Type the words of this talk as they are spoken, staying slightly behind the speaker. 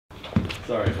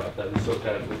Sorry about that. It's so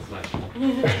casual. It's nice. I'm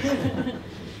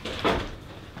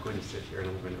going to sit here and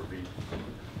I'm going to read.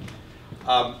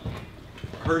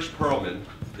 Hirsch Perlman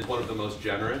is one of the most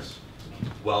generous,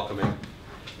 welcoming,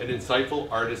 and insightful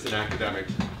artists and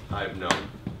academics I've known.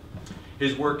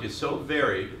 His work is so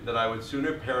varied that I would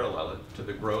sooner parallel it to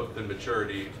the growth and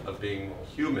maturity of being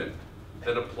human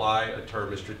than apply a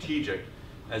term as strategic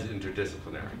as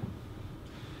interdisciplinary.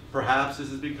 Perhaps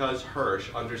this is because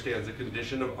Hirsch understands the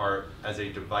condition of art as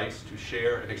a device to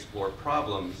share and explore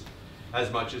problems as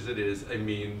much as it is a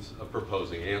means of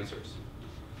proposing answers.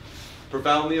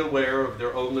 Profoundly aware of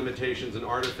their own limitations and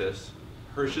artifice,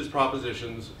 Hirsch's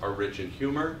propositions are rich in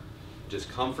humor,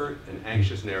 discomfort, and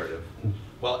anxious narrative,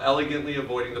 while elegantly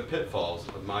avoiding the pitfalls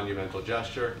of monumental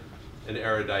gesture and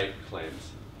erudite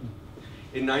claims.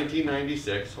 In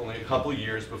 1996, only a couple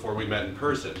years before we met in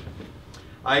person,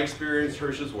 I experienced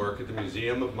Hirsch's work at the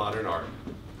Museum of Modern Art.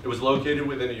 It was located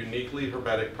within a uniquely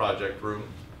hermetic project room,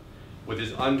 with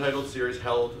his untitled series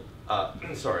held,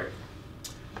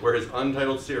 where his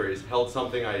untitled series held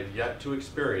something I had yet to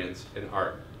experience in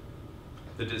art: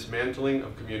 the dismantling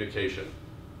of communication,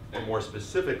 and more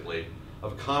specifically,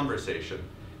 of conversation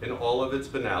in all of its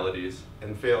banalities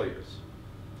and failures.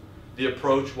 The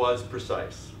approach was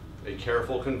precise, a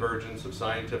careful convergence of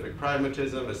scientific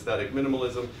pragmatism, aesthetic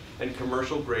minimalism, and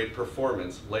commercial-grade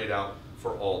performance laid out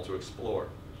for all to explore.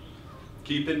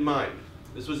 Keep in mind,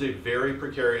 this was a very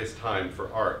precarious time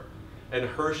for art, and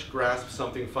Hirsch grasped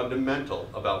something fundamental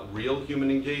about real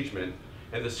human engagement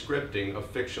and the scripting of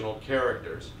fictional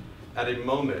characters at a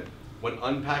moment when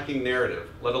unpacking narrative,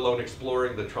 let alone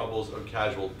exploring the troubles of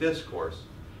casual discourse,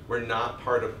 were not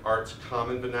part of art's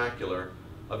common vernacular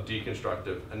of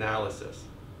deconstructive analysis.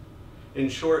 In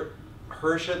short,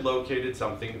 Hirsch had located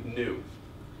something new.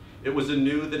 It was a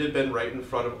new that had been right in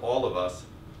front of all of us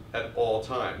at all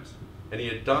times, and he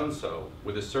had done so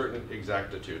with a certain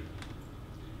exactitude.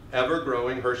 Ever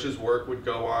growing, Hirsch's work would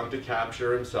go on to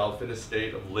capture himself in a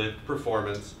state of lived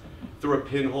performance through a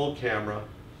pinhole camera,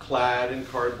 clad in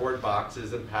cardboard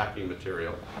boxes and packing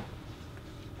material.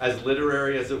 As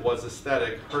literary as it was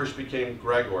aesthetic, Hirsch became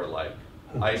Gregor-like,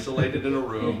 isolated in a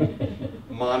room,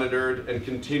 monitored and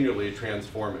continually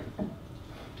transforming.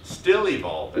 Still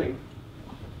evolving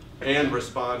and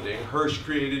responding, Hirsch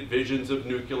created visions of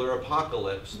nuclear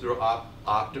apocalypse through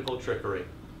optical trickery,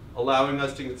 allowing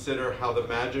us to consider how the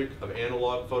magic of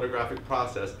analog photographic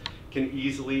process can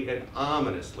easily and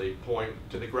ominously point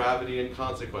to the gravity and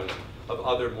consequence of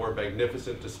other more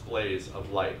magnificent displays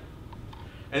of light.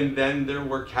 And then there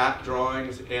were cat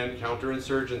drawings and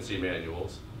counterinsurgency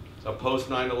manuals, a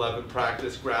post-9/11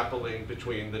 practice grappling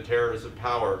between the terrors of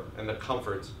power and the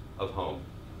comforts of home.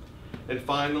 And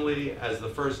finally, as the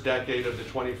first decade of the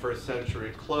 21st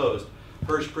century closed,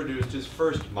 Hirsch produced his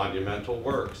first monumental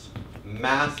works,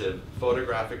 massive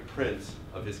photographic prints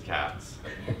of his cats,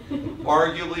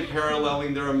 arguably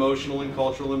paralleling their emotional and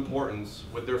cultural importance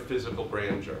with their physical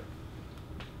grandeur.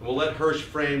 We'll let Hirsch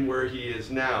frame where he is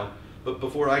now, but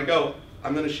before I go,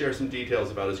 I'm going to share some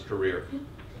details about his career.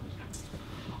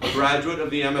 A graduate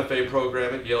of the MFA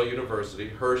program at Yale University,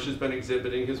 Hirsch has been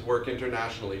exhibiting his work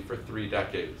internationally for 3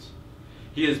 decades.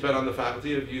 He has been on the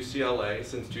faculty of UCLA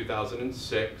since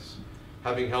 2006,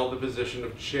 having held the position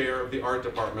of chair of the art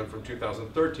department from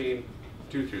 2013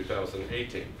 to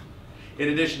 2018. In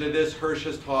addition to this, Hirsch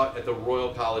has taught at the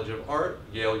Royal College of Art,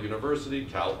 Yale University,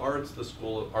 Cal Arts, the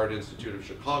School of Art Institute of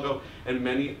Chicago, and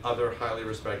many other highly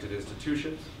respected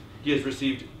institutions. He has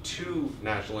received 2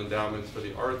 National Endowments for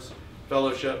the Arts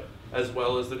Fellowship, as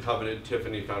well as the coveted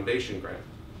Tiffany Foundation grant.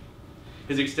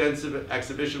 His extensive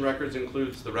exhibition records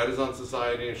includes the Renaissance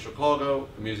Society in Chicago,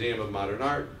 the Museum of Modern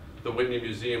Art, the Whitney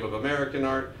Museum of American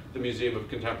Art, the Museum of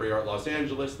Contemporary Art Los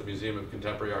Angeles, the Museum of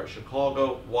Contemporary Art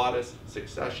Chicago, Otis,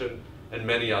 Succession, and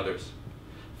many others.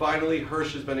 Finally,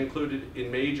 Hirsch has been included in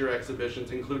major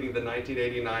exhibitions, including the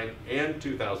 1989 and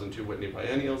 2002 Whitney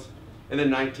Biennials, and the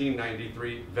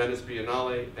 1993 Venice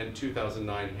Biennale and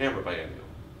 2009 Hammer Biennial.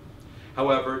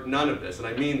 However, none of this, and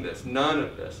I mean this, none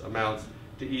of this amounts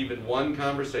to even one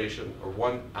conversation or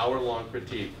 1 hour-long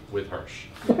critique with Hirsch.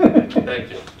 Thank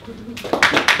you.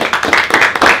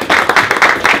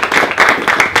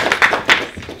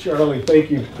 Charlie, thank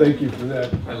you for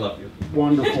that. I love you.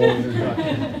 Wonderful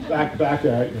introduction. Back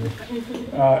at you.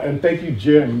 And thank you,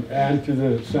 Jim, and to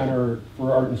the Center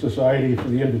for Art and Society for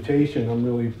the invitation. I'm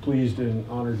really pleased and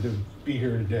honored to be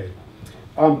here today.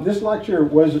 This lecture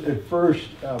was at first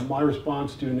my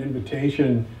response to an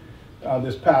invitation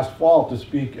this past fall to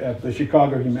speak at the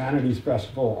Chicago Humanities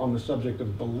Festival on the subject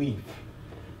of belief.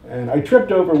 And I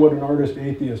tripped over what an artist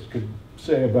atheist could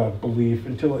say about belief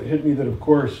until it hit me that, of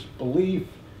course, belief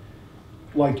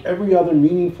like every other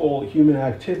meaningful human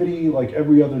activity, like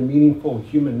every other meaningful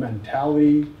human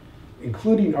mentality,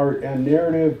 including art and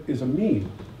narrative, is a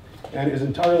meme and is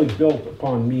entirely built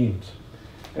upon memes.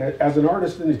 As an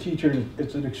artist and a teacher,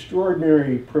 it's an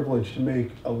extraordinary privilege to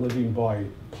make a living by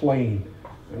playing,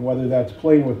 and whether that's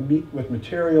playing with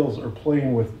materials or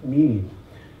playing with meaning.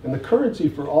 And the currency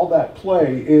for all that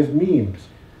play is memes.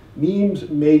 Memes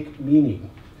make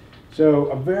meaning. So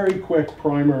a very quick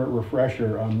primer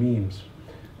refresher on memes.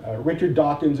 Richard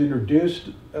Dawkins introduced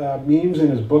memes in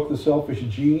his book, The Selfish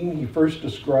Gene. He first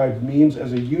described memes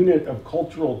as a unit of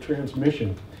cultural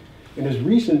transmission. In his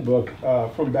recent book,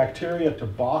 From Bacteria to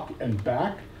Bach and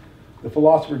Back, the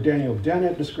philosopher Daniel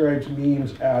Dennett describes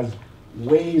memes as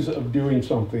ways of doing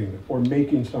something or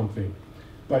making something,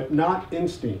 but not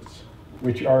instincts,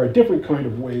 which are a different kind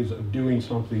of ways of doing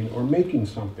something or making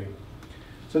something.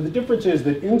 So the difference is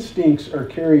that instincts are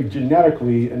carried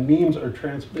genetically and memes are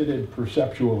transmitted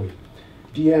perceptually.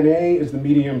 DNA is the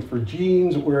medium for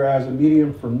genes, whereas a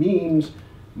medium for memes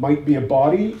might be a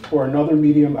body or another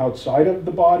medium outside of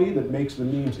the body that makes the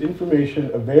meme's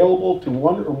information available to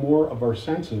one or more of our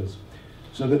senses,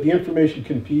 so that the information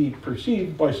can be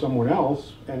perceived by someone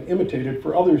else and imitated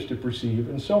for others to perceive,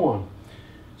 and so on.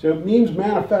 So memes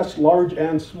manifest large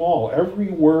and small. Every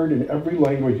word in every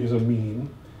language is a meme,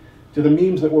 to the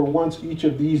memes that were once each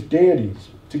of these deities.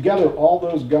 Together, all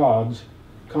those gods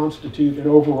constitute an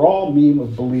overall meme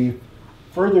of belief,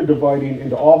 further dividing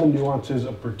into all the nuances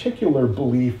of particular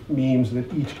belief memes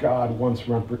that each god once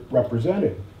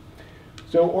represented.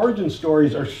 So origin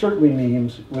stories are certainly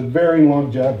memes with varying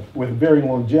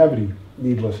longevity,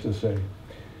 needless to say.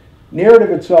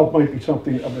 Narrative itself might be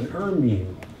something of an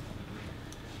meme.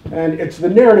 And it's the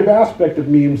narrative aspect of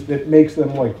memes that makes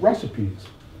them like recipes,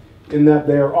 in that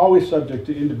they are always subject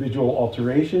to individual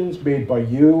alterations made by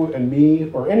you and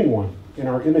me or anyone in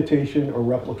our imitation or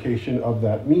replication of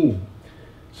that meme.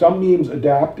 Some memes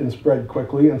adapt and spread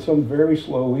quickly, and some very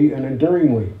slowly and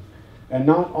enduringly, and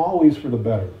not always for the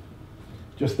better.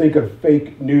 Just think of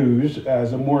fake news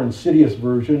as a more insidious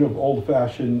version of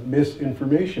old-fashioned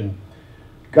misinformation.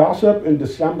 Gossip and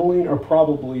dissembling are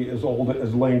probably as old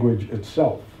as language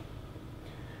itself.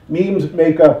 Memes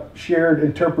make up shared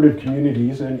interpretive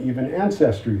communities and even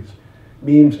ancestries.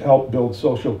 Memes help build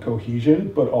social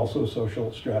cohesion, but also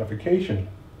social stratification.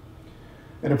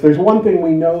 And if there's one thing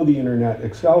we know the internet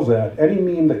excels at, any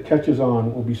meme that catches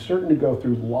on will be certain to go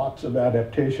through lots of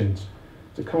adaptations.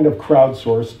 It's a kind of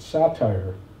crowdsourced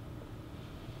satire.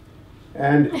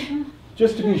 And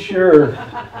just to be sure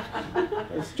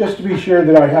that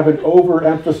I haven't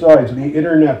overemphasized the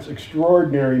internet's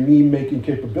extraordinary meme-making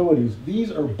capabilities,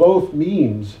 these are both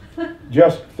memes,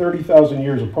 just 30,000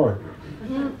 years apart.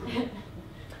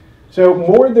 So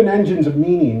more than engines of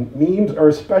meaning, memes are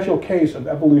a special case of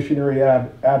evolutionary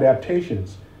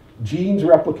adaptations. Genes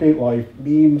replicate life,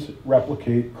 memes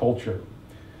replicate culture.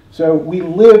 So we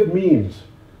live memes.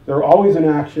 They're always in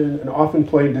action and often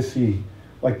plain to see,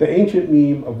 like the ancient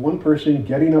meme of one person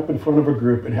getting up in front of a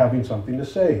group and having something to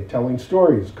say, telling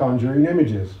stories, conjuring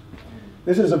images.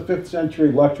 This is a 5th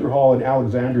century lecture hall in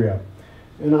Alexandria,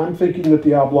 and I'm thinking that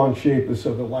the oblong shape is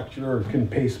so the lecturer can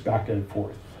pace back and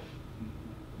forth.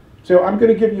 So I'm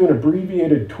going to give you an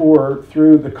abbreviated tour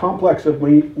through the complex of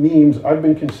memes I've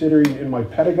been considering in my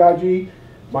pedagogy,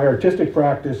 my artistic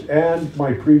practice, and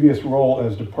my previous role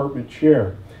as department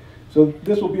chair. So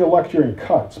this will be a lecture in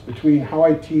cuts between how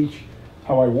I teach,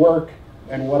 how I work,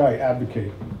 and what I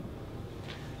advocate.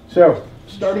 So,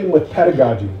 starting with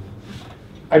pedagogy.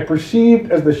 I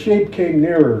perceived as the shape came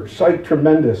nearer, sight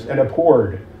tremendous, and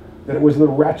abhorred, that it was the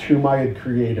wretch whom I had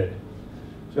created.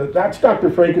 So that's Dr.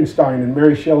 Frankenstein in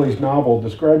Mary Shelley's novel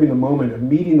describing the moment of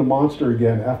meeting the monster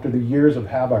again after the years of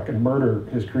havoc and murder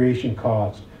his creation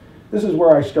caused. This is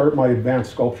where I start my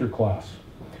advanced sculpture class.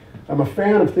 I'm a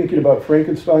fan of thinking about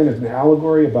Frankenstein as an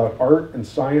allegory about art and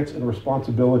science and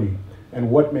responsibility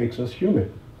and what makes us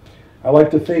human. I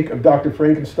like to think of Dr.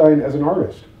 Frankenstein as an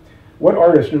artist. What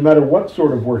artist, no matter what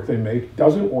sort of work they make,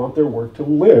 doesn't want their work to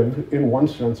live in one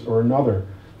sense or another?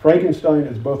 Frankenstein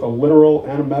is both a literal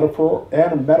and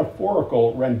a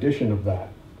metaphorical rendition of that.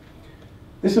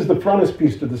 This is the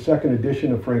frontispiece to the second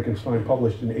edition of Frankenstein,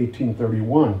 published in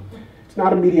 1831. It's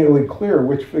not immediately clear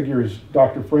which figure is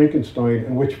Dr. Frankenstein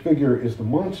and which figure is the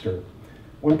monster.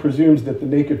 One presumes that the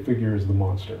naked figure is the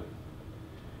monster.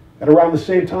 At around the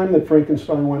same time that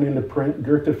Frankenstein went into print,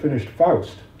 Goethe finished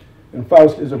Faust. And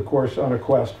Faust is, of course, on a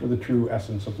quest for the true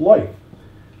essence of life.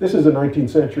 This is a 19th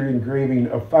century engraving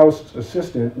of Faust's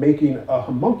assistant making a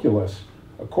homunculus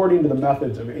according to the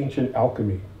methods of ancient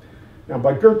alchemy. Now,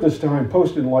 by Goethe's time,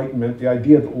 post-Enlightenment, the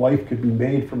idea that life could be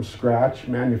made from scratch,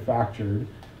 manufactured,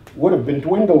 would have been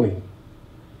dwindling,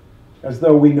 as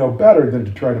though we know better than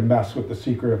to try to mess with the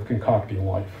secret of concocting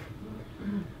life.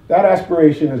 That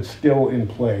aspiration is still in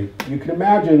play. You can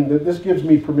imagine that this gives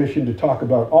me permission to talk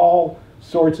about all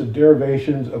sorts of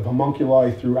derivations of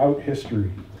homunculi throughout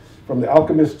history, from the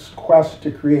alchemist's quest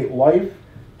to create life,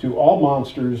 to all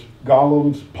monsters,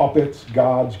 golems, puppets,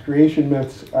 gods, creation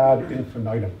myths ad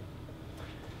infinitum,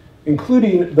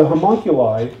 including the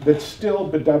homunculi that still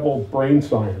bedevil brain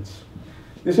science.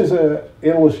 This is an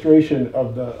illustration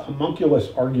of the homunculus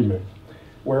argument,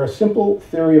 where a simple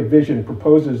theory of vision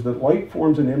proposes that light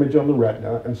forms an image on the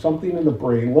retina and something in the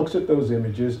brain looks at those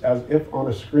images as if on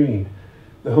a screen.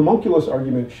 The homunculus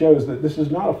argument shows that this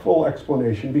is not a full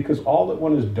explanation because all that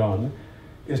one has done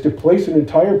is to place an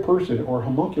entire person or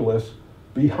homunculus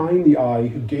behind the eye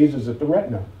who gazes at the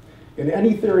retina. In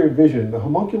any theory of vision, the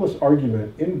homunculus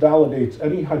argument invalidates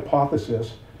any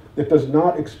hypothesis that does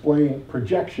not explain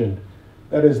projection,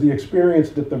 that is, the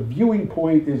experience that the viewing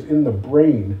point is in the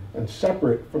brain and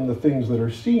separate from the things that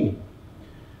are seen.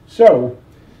 So,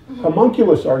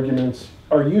 homunculus arguments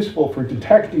are useful for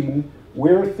detecting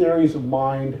where theories of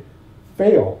mind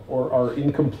fail or are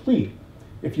incomplete.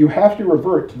 If you have to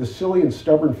revert to the silly and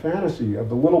stubborn fantasy of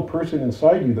the little person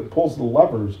inside you that pulls the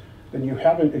levers, then you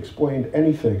haven't explained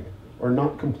anything, or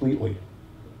not completely.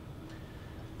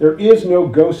 There is no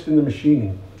ghost in the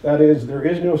machine. That is, there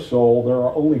is no soul. There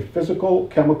are only physical,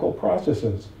 chemical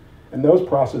processes, and those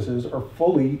processes are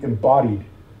fully embodied,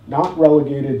 not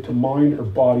relegated to mind or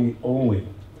body only.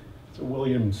 It's a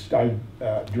William Steig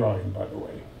drawing, by the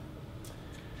way.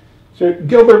 So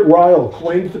Gilbert Ryle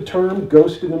coined the term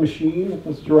ghost in the machine.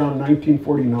 This is around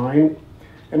 1949.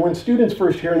 And when students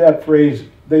first hear that phrase,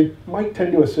 they might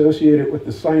tend to associate it with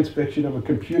the science fiction of a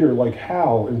computer like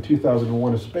HAL in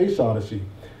 2001: A Space Odyssey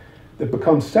that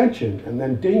becomes sentient and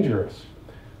then dangerous.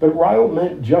 But Ryle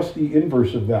meant just the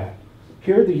inverse of that.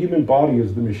 Here the human body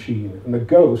is the machine, and the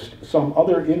ghost, some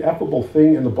other ineffable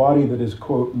thing in the body that is,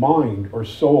 quote, mind or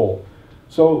soul.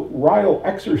 So Ryle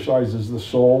exercises the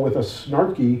soul with a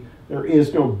snarky, there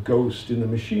is no ghost in the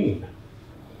machine.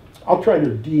 I'll try to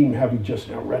redeem having just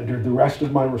now rendered the rest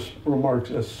of my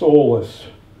remarks as soulless.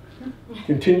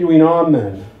 Continuing on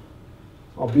then,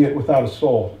 albeit without a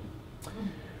soul.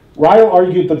 Ryle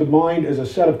argued that the mind is a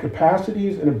set of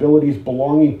capacities and abilities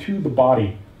belonging to the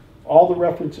body. All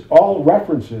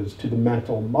references to the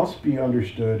mental must be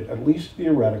understood, at least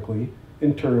theoretically,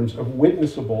 in terms of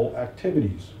witnessable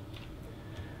activities.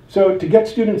 So to get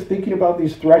students thinking about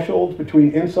these thresholds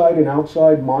between inside and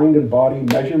outside, mind and body,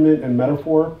 measurement and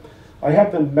metaphor, I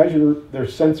have them measure their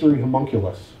sensory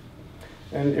homunculus.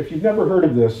 And if you've never heard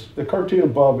of this, the cartoon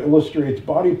above illustrates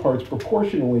body parts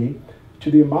proportionally to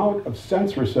the amount of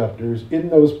sense receptors in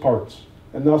those parts,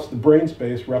 and thus the brain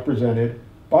space represented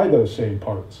by those same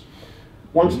parts.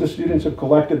 Once the students have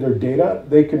collected their data,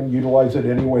 they can utilize it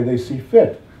any way they see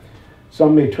fit.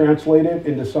 Some may translate it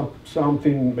into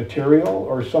something material,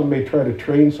 or some may try to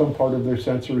train some part of their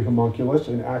sensory homunculus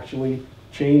and actually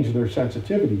change their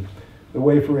sensitivity. The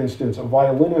way, for instance, a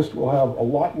violinist will have a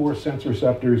lot more sense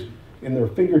receptors in their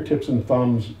fingertips and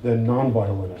thumbs than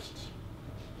non-violinists.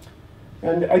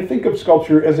 And I think of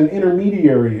sculpture as an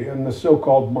intermediary in the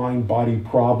so-called mind-body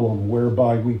problem,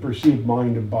 whereby we perceive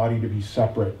mind and body to be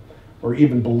separate, or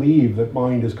even believe that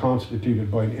mind is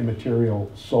constituted by an immaterial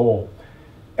soul.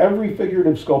 Every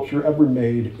figurative sculpture ever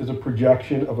made is a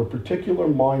projection of a particular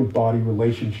mind-body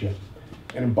relationship,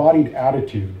 an embodied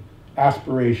attitude,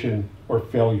 aspiration, or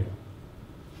failure.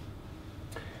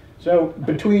 So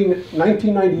between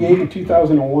 1998 and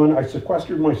 2001, I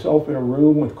sequestered myself in a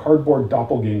room with cardboard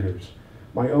doppelgangers,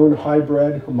 my own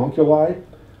hybrid homunculi,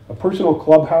 a personal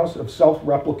clubhouse of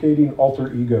self-replicating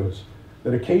alter egos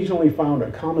that occasionally found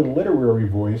a common literary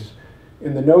voice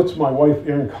in the notes my wife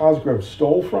Erin Cosgrove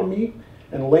stole from me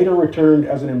and later returned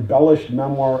as an embellished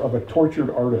memoir of a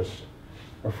tortured artist,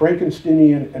 a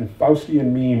Frankensteinian and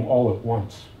Faustian meme all at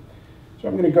once. So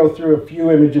I'm going to go through a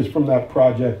few images from that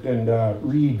project and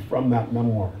read from that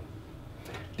memoir.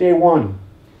 Day one,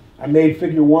 I made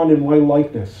figure one in my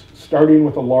likeness, starting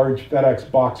with a large FedEx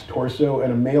box torso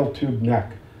and a mail tube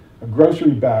neck. A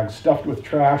grocery bag stuffed with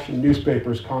trash and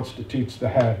newspapers constitutes the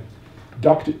head.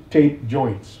 Duct tape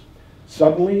joints.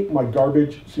 Suddenly, my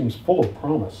garbage seems full of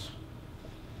promise.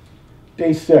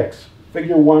 Day six,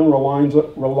 figure one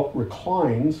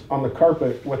reclines on the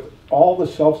carpet with all the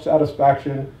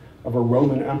self-satisfaction of a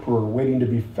Roman emperor waiting to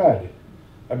be fed.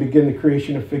 I begin the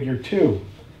creation of figure two.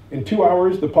 In 2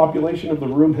 hours, the population of the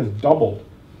room has doubled.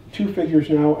 2 figures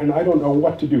now, and I don't know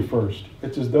what to do first.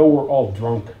 It's as though we're all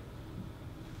drunk.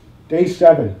 Day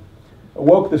 7.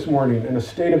 Awoke this morning in a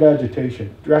state of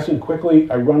agitation. Dressing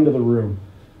quickly, I run to the room.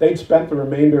 They'd spent the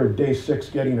remainder of day 6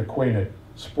 getting acquainted,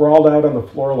 sprawled out on the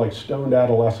floor like stoned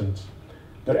adolescents.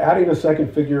 But adding a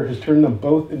second figure has turned them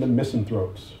both into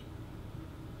misanthropes.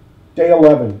 Day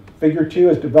 11. Figure 2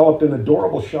 has developed an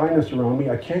adorable shyness around me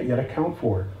I can't yet account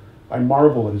for. I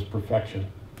marvel at his perfection.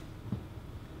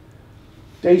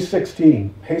 Day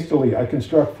 16. Hastily, I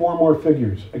construct 4 more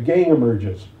figures. A gang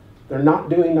emerges. They're not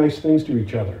doing nice things to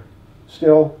each other.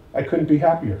 Still, I couldn't be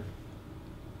happier.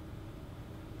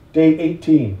 Day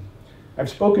 18. I've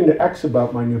spoken to X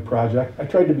about my new project. I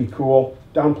tried to be cool,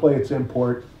 downplay its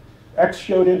import. X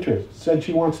showed interest, said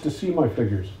she wants to see my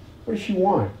figures. What does she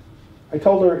want? I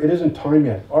told her it isn't time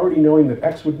yet, already knowing that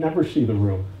X would never see the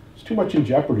room. It's too much in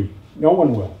jeopardy. No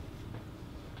one will.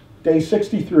 Day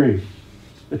 63.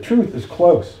 The truth is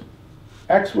close.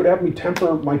 X would have me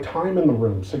temper my time in the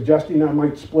room, suggesting I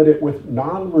might split it with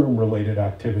non-room related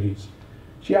activities.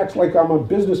 She acts like I'm a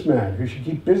businessman who should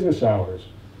keep business hours.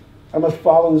 I must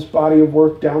follow this body of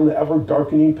work down the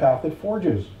ever-darkening path it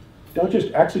forges. Don't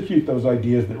just execute those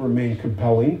ideas that remain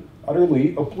compelling,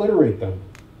 utterly obliterate them.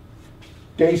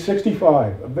 Day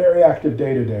 65, a very active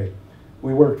day today.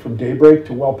 We worked from daybreak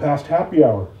to well past happy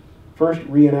hour. First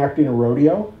reenacting a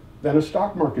rodeo, then a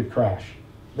stock market crash,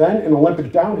 then an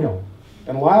Olympic downhill,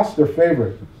 and last, their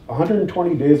favorite,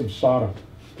 120 days of Sodom.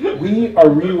 We are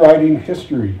rewriting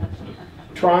history,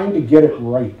 trying to get it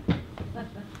right.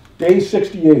 Day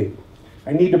 68.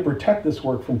 I need to protect this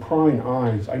work from prying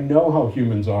eyes. I know how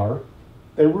humans are.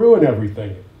 They ruin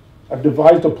everything. I've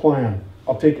devised a plan.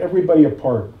 I'll take everybody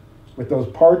apart. With those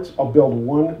parts, I'll build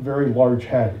one very large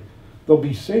head. They'll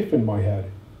be safe in my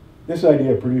head. This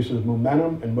idea produces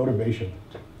momentum and motivation.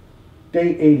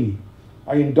 Day 80.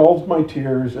 I indulged my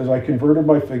tears as I converted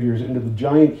my figures into the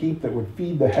giant heap that would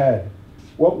feed the head.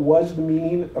 What was the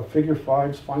meaning of Figure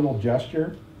 5's final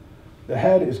gesture? The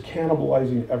head is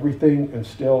cannibalizing everything and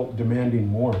still demanding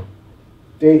more.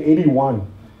 Day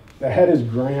 81. The head is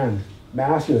grand,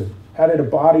 massive. Had it a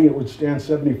body, it would stand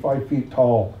 75 feet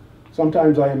tall.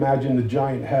 Sometimes I imagine the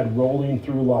giant head rolling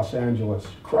through Los Angeles,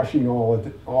 crushing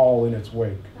all in its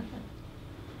wake.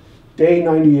 Day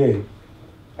 98.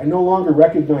 I no longer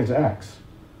recognize X.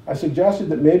 I suggested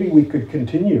that maybe we could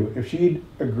continue if she'd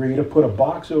agree to put a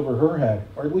box over her head,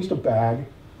 or at least a bag.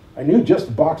 I knew just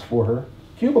the box for her.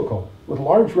 Cubicle, with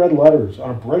large red letters on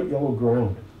a bright yellow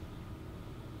ground.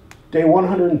 Day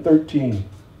 113.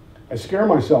 I scare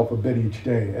myself a bit each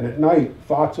day, and at night,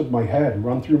 thoughts of my head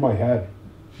run through my head.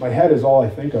 My head is all I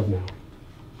think of now.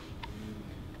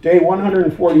 Day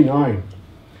 149.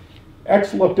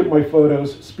 X looked at my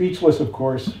photos, speechless of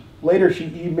course. Later she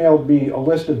emailed me a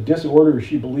list of disorders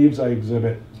she believes I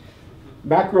exhibit.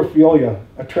 Macrophilia,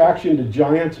 attraction to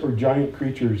giants or giant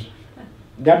creatures.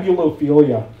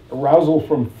 Nebulophilia, arousal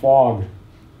from fog.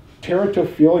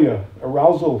 Teratophilia,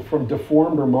 arousal from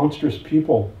deformed or monstrous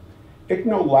people.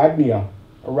 Ichnolognia,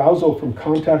 arousal from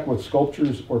contact with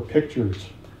sculptures or pictures.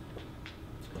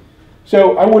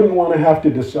 So I wouldn't want to have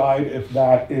to decide if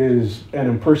that is an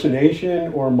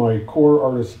impersonation or my core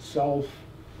artist self.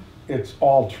 It's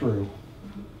all true.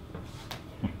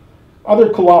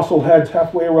 Other colossal heads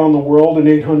halfway around the world and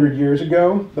 800 years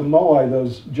ago, the Moai,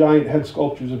 those giant head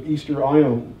sculptures of Easter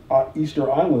Island,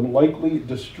 likely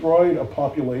destroyed a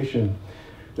population.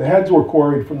 The heads were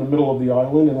quarried from the middle of the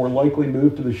island and were likely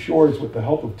moved to the shores with the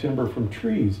help of timber from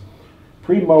trees.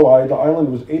 Pre-Moai, the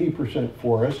island was 80%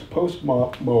 forest.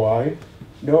 Post-Moai,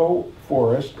 no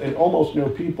forest and almost no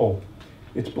people.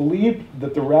 It's believed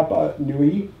that the Rapa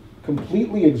Nui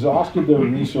completely exhausted their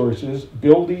resources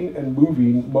building and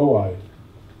moving Moai.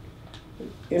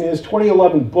 In his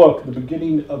 2011 book, The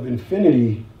Beginning of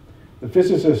Infinity, the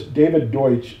physicist David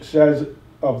Deutsch says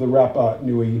of the Rapa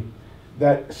Nui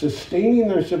that sustaining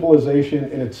their civilization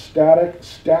in its static,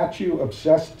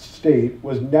 statue-obsessed state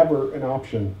was never an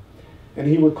option. And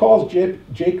he recalls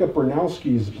Jacob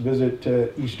Bernowski's visit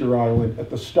to Easter Island at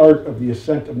the start of the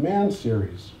Ascent of Man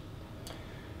series.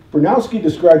 Bernowski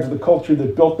describes the culture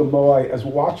that built the Moai as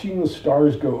watching the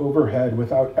stars go overhead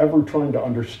without ever trying to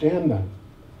understand them.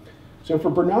 So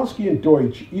for Bernowski and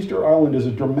Deutsch, Easter Island is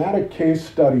a dramatic case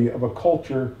study of a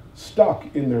culture stuck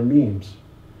in their memes.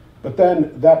 But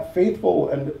then that faithful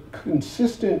and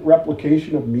consistent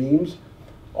replication of memes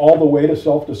all the way to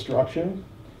self-destruction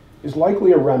is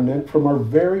likely a remnant from our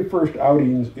very first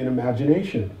outings in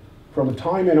imagination, from a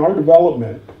time in our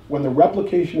development when the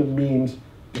replication of memes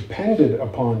depended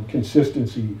upon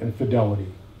consistency and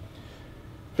fidelity.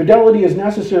 Fidelity is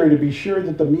necessary to be sure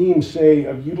that the memes, say,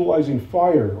 of utilizing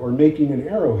fire or making an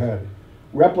arrowhead,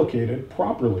 replicated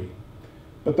properly.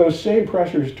 But those same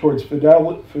pressures towards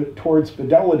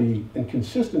fidelity and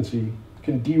consistency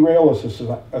can derail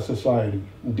a society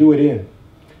and do it in.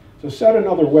 So said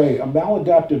another way, a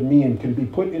maladaptive meme can be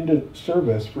put into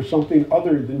service for something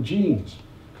other than genes,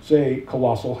 say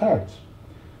colossal heads,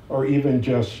 or even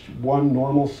just one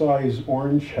normal size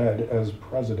orange head as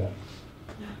president.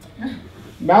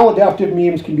 Maladaptive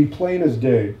memes can be plain as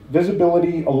day.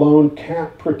 Visibility alone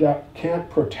can't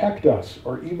protect us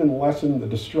or even lessen the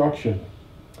destruction.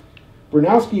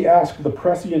 Bronowski asked the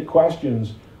prescient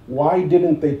questions, why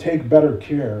didn't they take better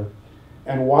care?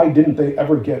 And why didn't they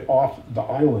ever get off the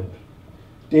island?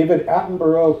 David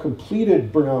Attenborough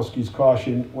completed Bronowski's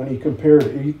caution when he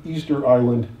compared Easter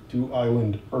Island to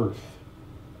Island Earth.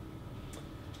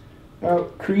 Now,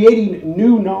 creating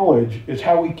new knowledge is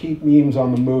how we keep memes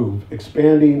on the move,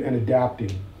 expanding and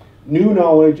adapting. New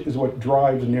knowledge is what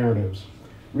drives narratives.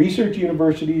 Research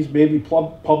universities, maybe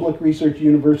public research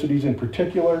universities in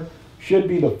particular, should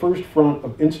be the first front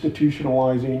of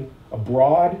institutionalizing a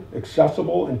broad,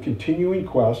 accessible, and continuing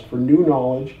quest for new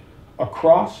knowledge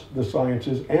across the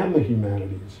sciences and the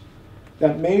humanities.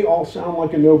 That may all sound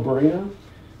like a no-brainer,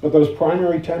 but those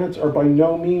primary tenets are by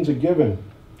no means a given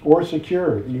or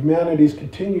secure. The humanities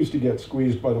continues to get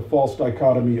squeezed by the false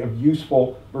dichotomy of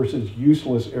useful versus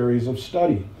useless areas of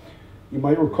study. You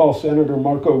might recall Senator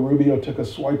Marco Rubio took a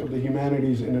swipe at the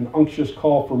humanities in an unctuous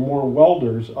call for more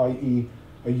welders, i.e.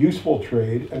 a useful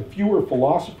trade, and fewer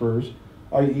philosophers,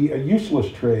 i.e. a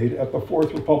useless trade, at the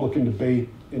fourth Republican debate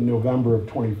in November of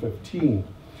 2015.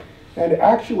 And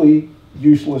actually,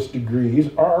 useless degrees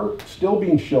are still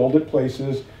being shilled at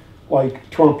places like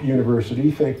Trump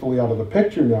University, thankfully out of the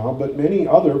picture now, but many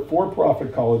other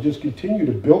for-profit colleges continue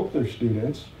to bilk their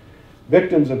students,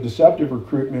 victims of deceptive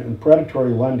recruitment and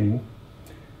predatory lending.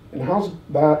 And how's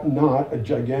that not a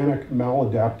gigantic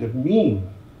maladaptive meme?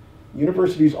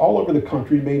 Universities all over the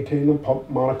country maintain the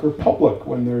moniker public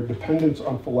when their dependence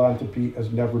on philanthropy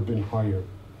has never been higher.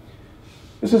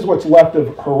 This is what's left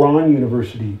of Hirsch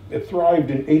University. It thrived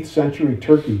in 8th century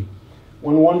Turkey.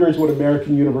 One wonders what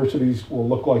American universities will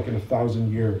look like in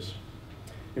 1,000 years.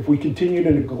 If we continue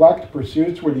to neglect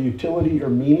pursuits where the utility or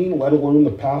meaning, let alone the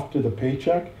path to the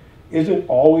paycheck, isn't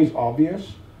always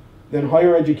obvious, then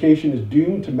higher education is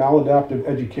doomed to maladaptive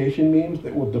education memes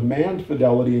that will demand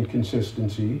fidelity and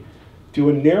consistency to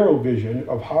a narrow vision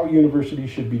of how universities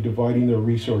should be dividing their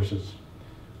resources.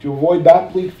 To avoid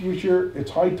that bleak future, it's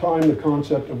high time the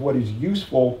concept of what is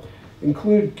useful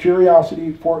include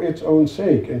curiosity for its own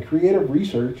sake and creative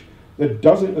research that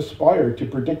doesn't aspire to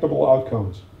predictable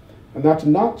outcomes. And that's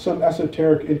not some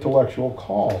esoteric intellectual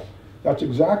call. That's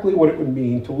exactly what it would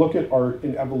mean to look at art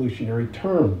in evolutionary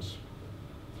terms.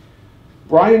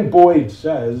 Brian Boyd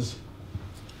says,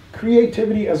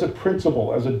 creativity as a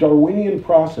principle, as a Darwinian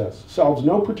process, solves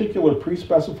no particular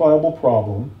pre-specifiable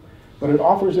problem, but it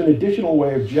offers an additional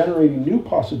way of generating new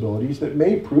possibilities that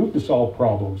may prove to solve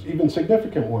problems, even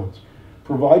significant ones,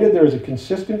 provided there is a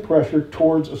consistent pressure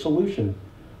towards a solution,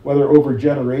 whether over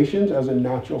generations as in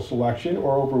natural selection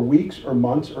or over weeks or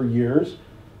months or years,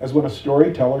 as when a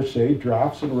storyteller, say,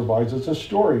 drafts and revises a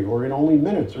story, or in only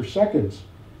minutes or seconds,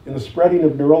 in the spreading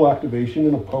of neural activation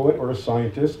in a poet or a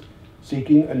scientist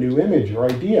seeking a new image or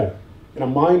idea, in a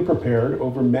mind prepared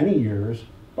over many years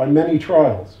by many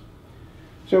trials.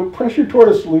 So pressure toward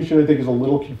a solution I think is a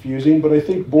little confusing, but I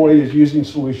think Boyd is using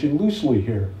solution loosely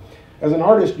here. As an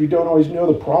artist, you don't always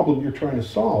know the problem you're trying to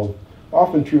solve,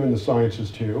 often true in the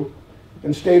sciences too,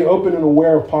 and staying open and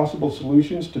aware of possible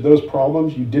solutions to those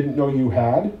problems you didn't know you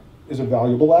had is a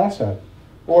valuable asset.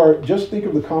 Or just think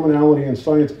of the commonality in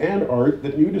science and art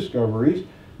that new discoveries,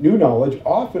 new knowledge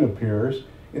often appears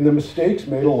in the mistakes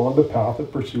made along the path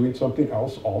of pursuing something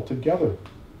else altogether.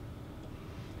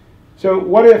 So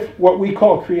what if what we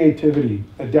call creativity,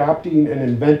 adapting and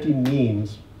inventing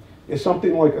memes, is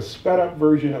something like a sped-up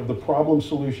version of the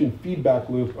problem-solution feedback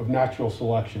loop of natural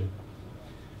selection?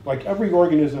 Like every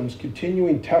organism's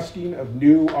continuing testing of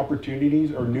new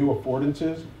opportunities or new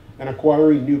affordances and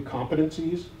acquiring new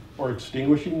competencies or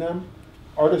extinguishing them,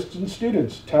 artists and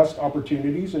students test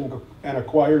opportunities and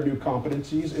acquire new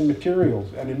competencies in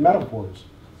materials and in metaphors,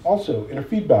 also in a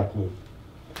feedback loop.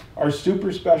 Our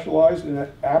super specialized and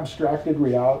abstracted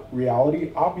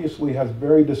reality obviously has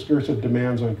very discursive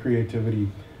demands on creativity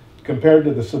compared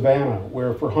to the savannah,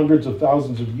 where for hundreds of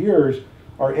thousands of years,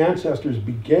 our ancestors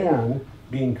began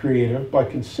being creative by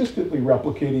consistently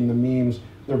replicating the memes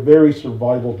their very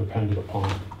survival depended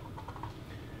upon.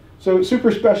 So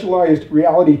super specialized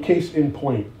reality case in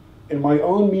point. In my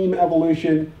own meme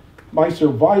evolution, my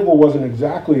survival wasn't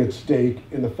exactly at stake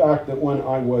in the fact that when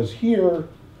I was here,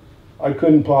 I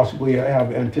couldn't possibly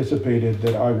have anticipated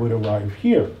that I would arrive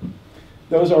here.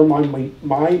 Those are my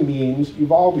memes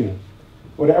evolving.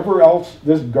 Whatever else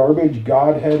this garbage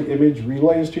Godhead image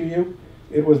relays to you,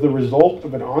 it was the result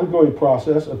of an ongoing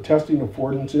process of testing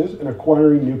affordances and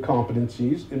acquiring new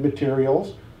competencies in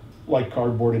materials like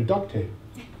cardboard and duct tape,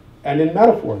 and in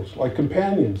metaphors like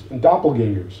companions and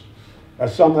doppelgangers.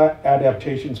 As some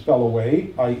adaptations fell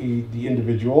away, i.e. the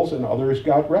individuals, and others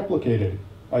got replicated,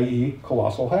 i.e.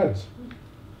 colossal heads.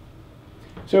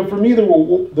 So for me, the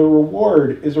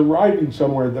reward is arriving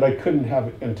somewhere that I couldn't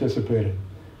have anticipated.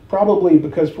 Probably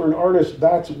because for an artist,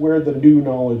 that's where the new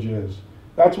knowledge is.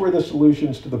 That's where the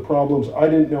solutions to the problems I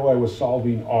didn't know I was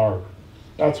solving are.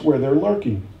 That's where they're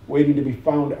lurking, waiting to be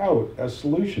found out as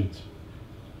solutions.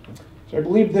 So I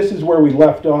believe this is where we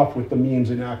left off with the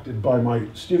memes enacted by my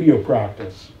studio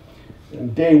practice.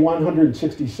 And day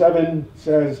 167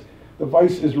 says, "The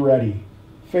vice is ready.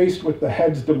 Faced with the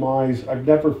head's demise, I've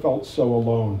never felt so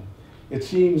alone. It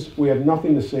seems we have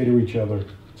nothing to say to each other.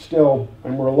 Still,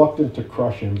 I'm reluctant to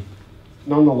crush him.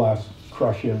 Nonetheless,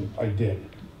 crush him I did."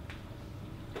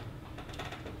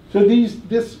 So these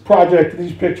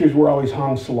pictures were always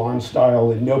hung salon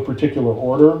style in no particular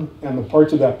order, and the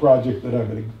parts of that project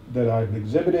that I've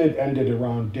exhibited ended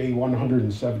around day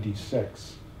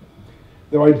 176.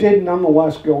 Though I did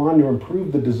nonetheless go on to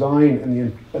improve the design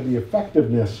and the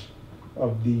effectiveness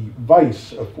of the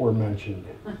vice aforementioned.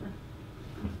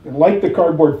 And like the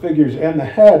cardboard figures and the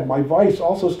head, my vice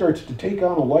also starts to take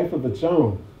on a life of its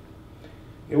own.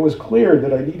 It was clear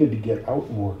that I needed to get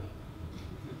out more.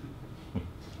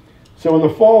 So in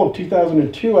the fall of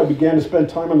 2002, I began to spend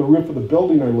time on the roof of the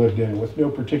building I lived in with no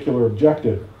particular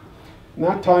objective. And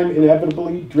that time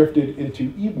inevitably drifted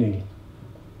into evening.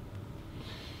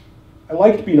 I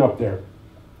liked being up there.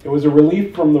 It was a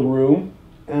relief from the room,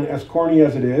 and as corny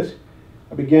as it is,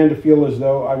 I began to feel as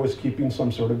though I was keeping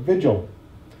some sort of vigil.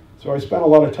 So I spent a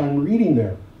lot of time reading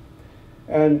there.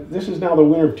 And this is now the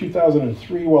winter of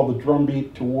 2003, while the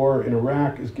drumbeat to war in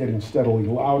Iraq is getting steadily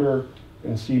louder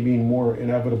and seeming more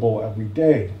inevitable every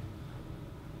day.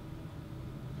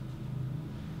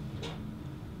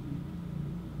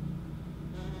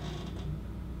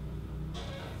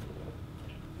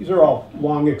 These are all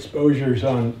long exposures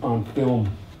on film.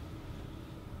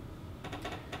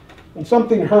 And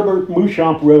something Herbert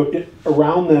Mouchamp wrote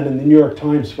around then in the New York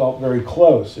Times felt very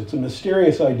close. It's a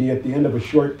mysterious idea at the end of a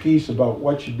short piece about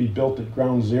what should be built at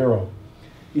ground zero.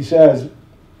 He says,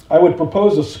 "I would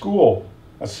propose a school,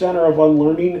 a center of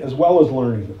unlearning as well as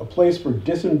learning, a place for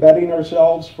disembedding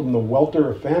ourselves from the welter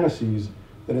of fantasies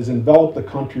that has enveloped the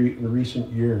country in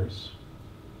recent years."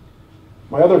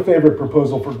 My other favorite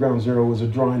proposal for ground zero was a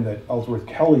drawing that Ellsworth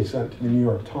Kelly sent to the New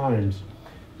York Times.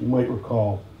 You might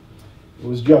recall. It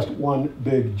was just one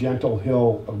big gentle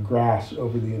hill of grass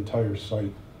over the entire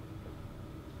site.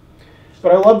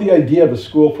 But I love the idea of a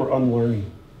school for unlearning.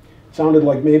 It sounded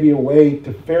like maybe a way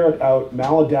to ferret out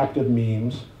maladaptive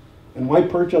memes, and my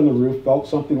perch on the roof felt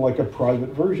something like a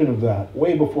private version of that,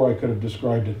 way before I could have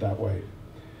described it that way.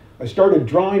 I started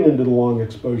drawing into the long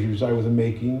exposures I was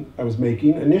making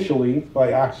initially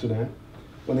by accident,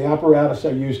 when the apparatus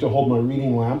I used to hold my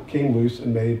reading lamp came loose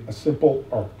and made a simple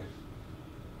arc.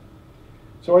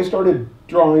 So I started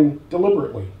drawing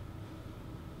deliberately.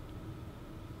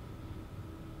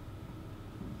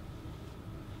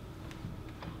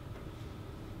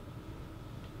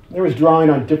 There was drawing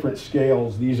on different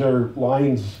scales. These are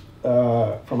lines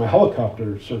from a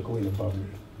helicopter circling above me,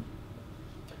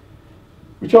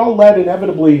 which all led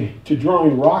inevitably to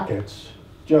drawing rockets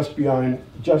just beyond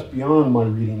my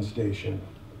reading station.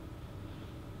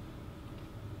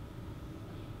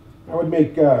 I would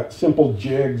make simple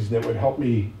jigs that would help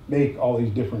me make all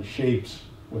these different shapes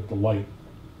with the light.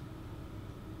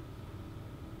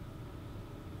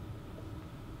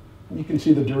 You can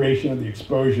see the duration of the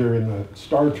exposure in the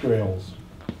star trails.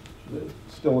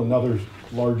 Still another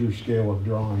larger scale of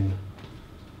drawing.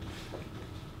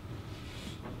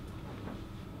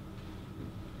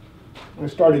 I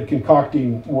started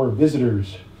concocting more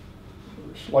visitors,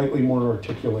 slightly more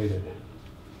articulated.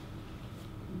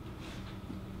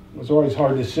 It was always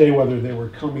hard to say whether they were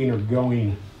coming or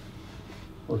going,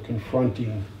 or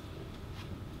confronting,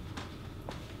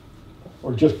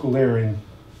 or just glaring.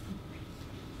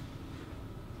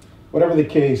 Whatever the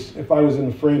case, if I was in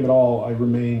the frame at all, I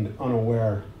remained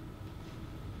unaware.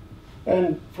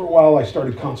 And for a while, I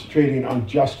started concentrating on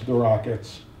just the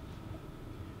rockets.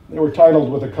 They were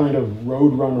titled with a kind of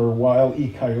Roadrunner, Wile E.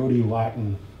 Coyote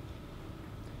Latin.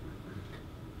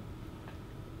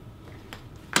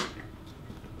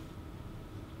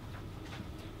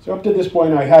 So up to this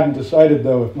point, I hadn't decided,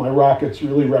 though, if my rockets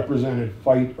really represented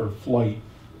fight or flight.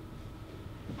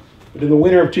 But in the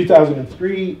winter of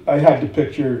 2003, I had to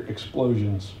picture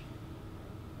explosions.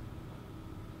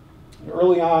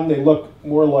 Early on, they look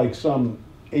more like some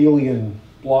alien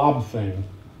blob thing.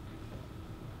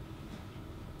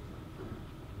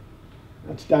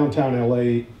 That's downtown LA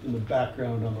in the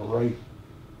background on the right.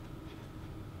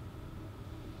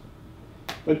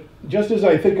 But just as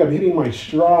I think I'm hitting my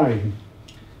stride,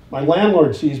 my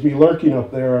landlord sees me lurking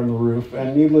up there on the roof,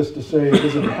 and needless to say,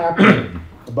 isn't happy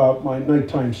about my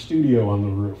nighttime studio on the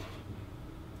roof.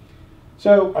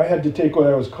 So I had to take what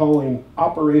I was calling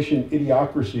Operation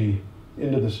Idiocracy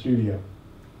into the studio.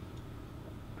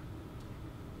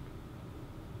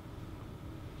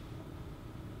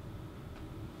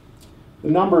 The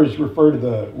numbers refer to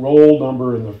the roll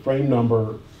number and the frame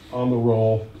number on the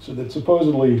roll, so that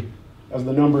supposedly as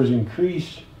the numbers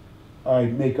increase, I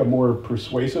make a more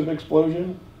persuasive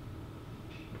explosion.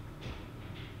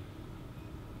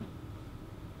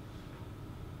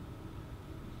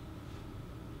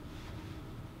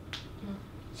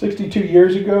 "62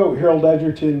 years ago, Harold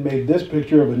Edgerton made this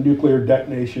picture of a nuclear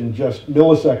detonation just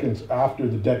milliseconds after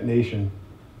the detonation.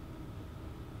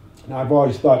 Now, I've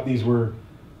always thought these were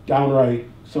downright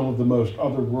some of the most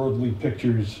otherworldly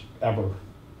pictures ever.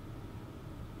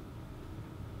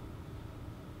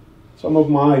 Some of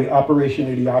my Operation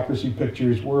Idiocracy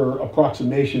pictures were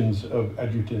approximations of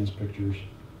Edgerton's pictures.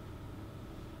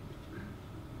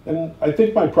 And I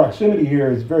think my proximity here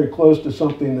is very close to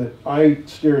something that I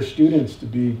steer students to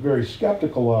be very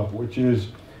skeptical of, which is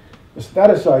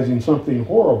aestheticizing something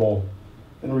horrible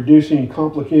and reducing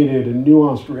complicated and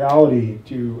nuanced reality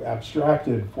to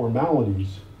abstracted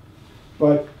formalities.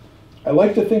 But I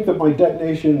like to think that my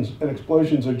detonations and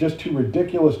explosions are just too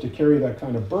ridiculous to carry that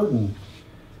kind of burden,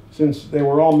 since they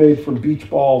were all made from beach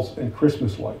balls and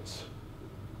Christmas lights.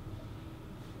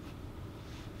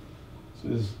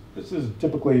 This is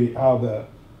typically how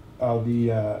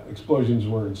the explosions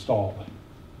were installed.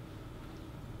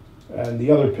 And the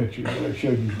other pictures that I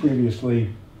showed you previously,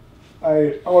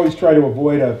 I always try to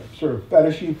avoid a sort of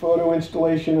fetishy photo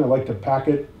installation. I like to pack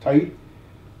it tight,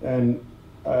 and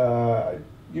I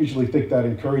usually think that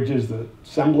encourages the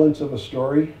semblance of a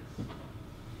story.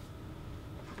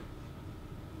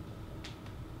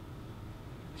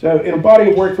 So in a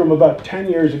body of work from about 10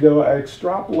 years ago, I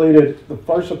extrapolated the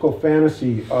farcical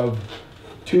fantasy of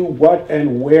to what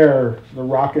and where the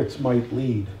rockets might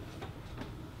lead.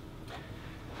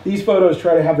 These photos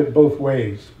try to have it both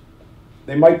ways.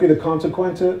 They might be the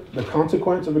consequence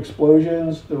of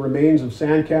explosions, the remains of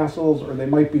sandcastles, or they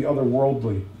might be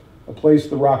otherworldly, a place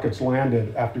the rockets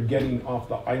landed after getting off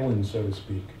the island, so to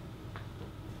speak.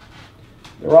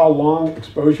 They're all long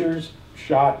exposures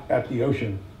shot at the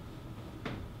ocean.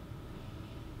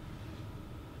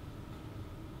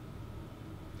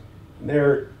 And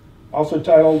they're also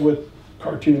titled with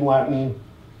cartoon Latin.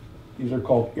 These are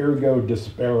called ergo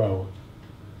despero,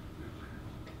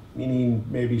 meaning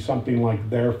maybe something like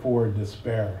therefore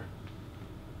despair.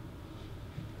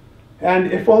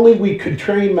 And if only we could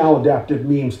train maladaptive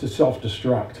memes to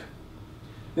self-destruct.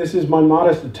 This is my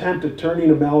modest attempt at turning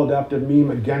a maladaptive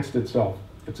meme against itself.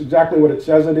 It's exactly what it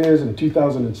says it is. In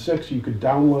 2006, you could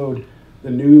download the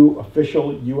new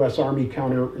official US Army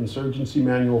counterinsurgency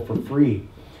manual for free.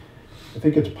 I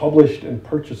think it's published and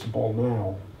purchasable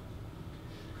now.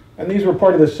 And these were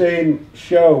part of the same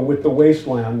show with the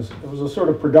Wastelands. It was a sort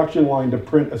of production line to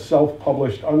print a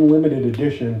self-published unlimited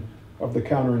edition of the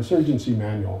counterinsurgency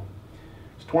manual.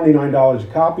 It's $29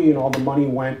 a copy, and all the money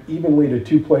went evenly to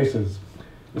two places: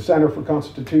 the Center for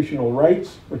Constitutional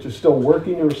Rights, which is still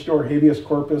working to restore habeas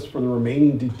corpus for the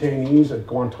remaining detainees at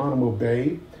Guantanamo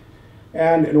Bay,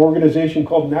 and an organization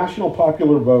called National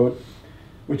Popular Vote,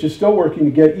 which is still working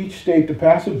to get each state to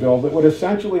pass a bill that would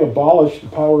essentially abolish the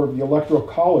power of the Electoral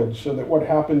College so that what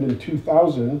happened in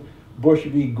 2000, Bush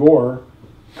v. Gore,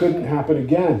 couldn't happen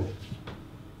again.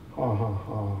 Ha ha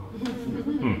ha.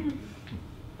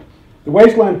 The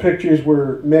Wasteland pictures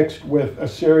were mixed with a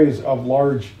series of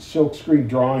large silkscreen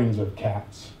drawings of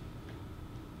cats.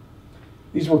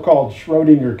 These were called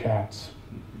Schrödinger cats,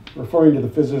 referring to the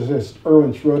physicist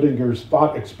Erwin Schrödinger's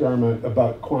thought experiment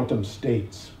about quantum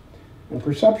states. And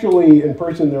perceptually, in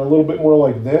person, they're a little bit more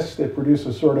like this. They produce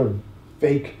a sort of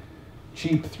fake,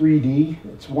 cheap 3D.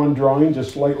 It's one drawing,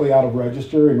 just slightly out of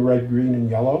register in red, green, and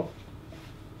yellow.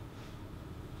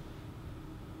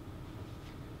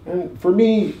 And for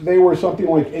me, they were something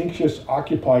like anxious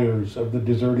occupiers of the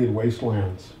deserted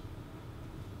wastelands.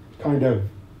 Kind of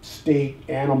state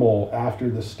animal after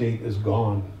the state is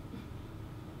gone.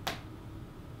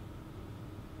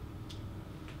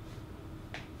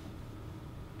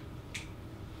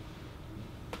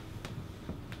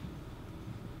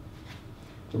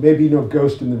 There may be no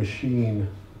ghost in the machine,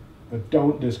 but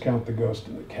don't discount the ghost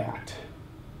in the cat.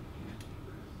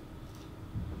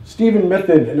 Stephen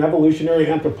Mithun, an evolutionary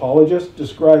anthropologist,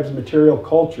 describes material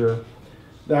culture,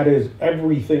 that is,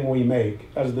 everything we make,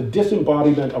 as the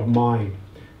disembodiment of mind,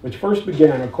 which first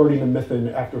began, according to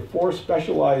Mithun, after 4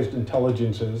 specialized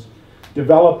intelligences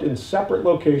developed in separate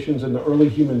locations in the early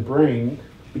human brain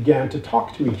began to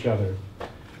talk to each other.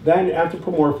 Then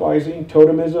anthropomorphizing,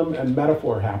 totemism, and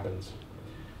metaphor happens.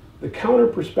 The counter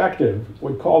perspective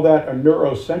would call that a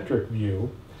neurocentric view,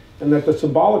 and that the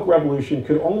symbolic revolution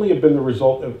could only have been the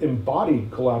result of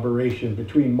embodied collaboration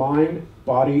between mind,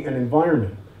 body, and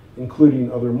environment,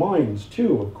 including other minds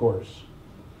too, of course.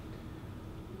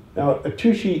 Now,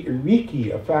 Atsushi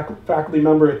Iriki, a faculty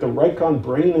member at the Rikon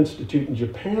Brain Institute in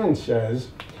Japan, says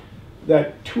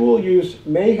that tool use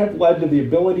may have led to the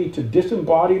ability to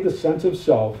disembody the sense of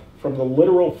self from the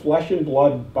literal flesh and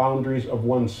blood boundaries of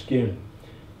one's skin.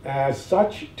 As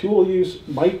such, tool use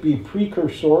might be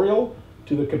precursorial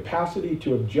to the capacity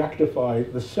to objectify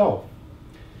the self.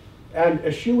 And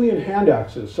Acheulean hand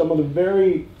axes, some of the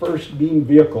very first beam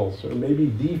vehicles, or maybe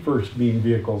the first beam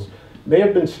vehicles, may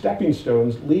have been stepping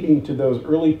stones leading to those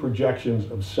early projections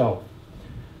of self.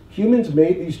 Humans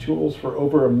made these tools for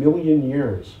over 1 million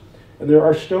years, and there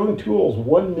are stone tools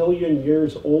 1 million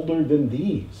years older than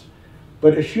these.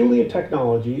 But Acheulean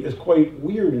technology is quite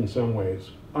weird in some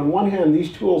ways. On one hand,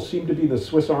 these tools seem to be the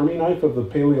Swiss Army knife of the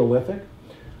Paleolithic.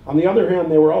 On the other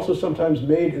hand, they were also sometimes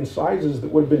made in sizes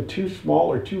that would have been too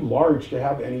small or too large to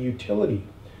have any utility,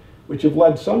 which have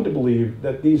led some to believe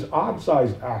that these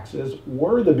odd-sized axes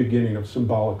were the beginning of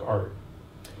symbolic art.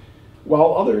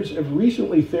 While others have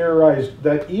recently theorized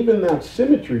that even that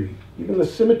symmetry, even the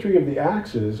symmetry of the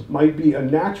axes, might be a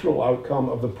natural outcome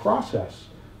of the process,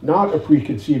 not a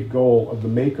preconceived goal of the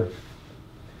maker.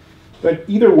 But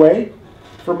either way,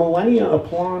 for millennia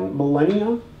upon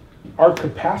millennia, our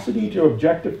capacity to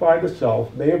objectify the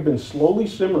self may have been slowly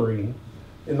simmering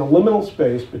in the liminal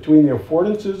space between the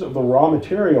affordances of the raw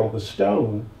material, the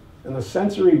stone, and the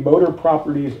sensory motor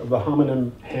properties of the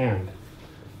hominin hand.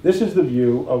 This is the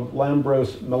view of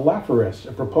Lambros Malafaris,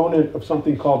 a proponent of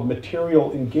something called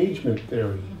material engagement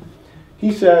theory.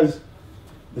 He says,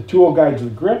 the tool guides the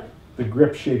grip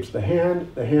shapes the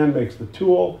hand makes the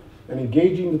tool, and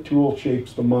engaging the tool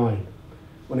shapes the mind.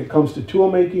 When it comes to tool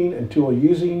making and tool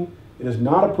using, it is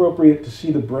not appropriate to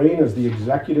see the brain as the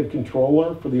executive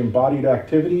controller for the embodied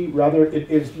activity. Rather, it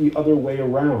is the other way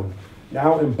around.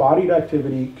 Now embodied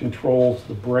activity controls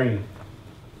the brain.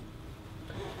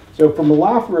 So from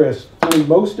Malafaris, through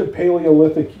most of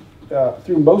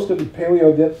the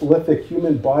Paleolithic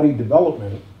human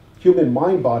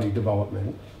mind-body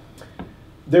development,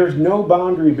 there's no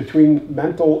boundary between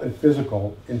mental and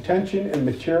physical. Intention and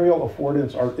material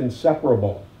affordance are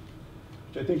inseparable,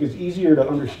 which I think is easier to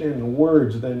understand in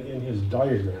words than in his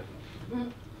diagram.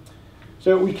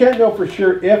 So we can't know for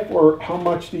sure if or how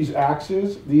much these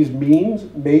axes, these means,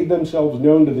 made themselves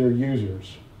known to their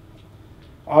users.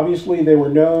 Obviously, they were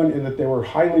known in that they were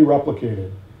highly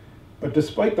replicated. But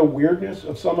despite the weirdness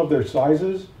of some of their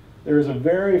sizes, there is a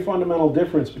very fundamental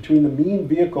difference between the mean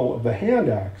vehicle of the hand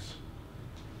axe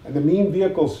and the mean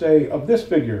vehicle, say, of this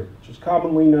figure, which is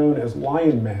commonly known as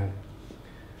Lion Man.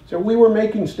 So we were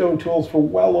making stone tools for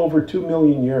well over 2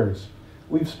 million years.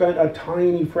 We've spent a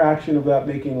tiny fraction of that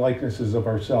making likenesses of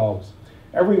ourselves.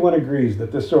 Everyone agrees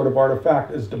that this sort of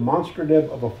artifact is demonstrative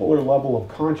of a fuller level of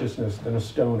consciousness than a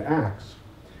stone axe.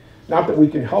 Not that we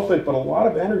can help it, but a lot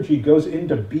of energy goes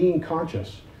into being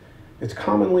conscious. It's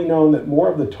commonly known that more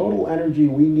of the total energy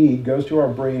we need goes to our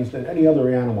brains than any other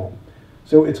animal.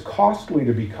 So it's costly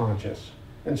to be conscious,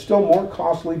 and still more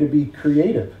costly to be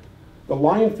creative. The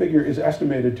lion figure is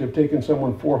estimated to have taken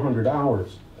someone 400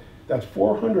 hours. That's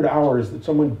 400 hours that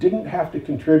someone didn't have to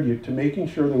contribute to making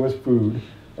sure there was food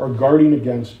or guarding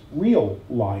against real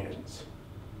lions.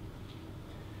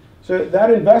 So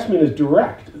that investment is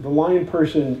direct. The lion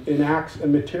person enacts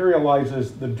and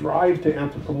materializes the drive to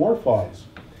anthropomorphize.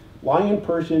 Lion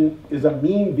person is a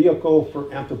mean vehicle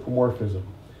for anthropomorphism.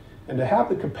 And to have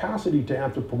the capacity to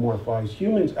anthropomorphize,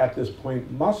 humans at this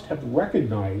point must have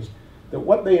recognized that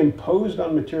what they imposed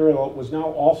on material was now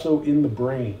also in the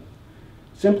brain.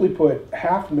 Simply put,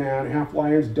 half man, half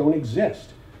lions don't exist.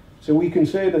 So we can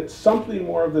say that something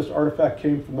more of this artifact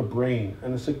came from the brain.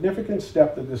 And the significant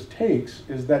step that this takes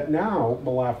is that now,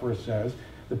 Malafaris says,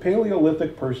 the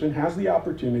Paleolithic person has the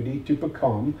opportunity to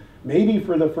become, maybe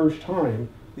for the first time,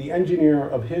 the engineer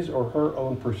of his or her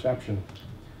own perception.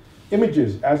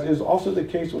 Images, as is also the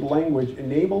case with language,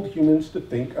 enabled humans to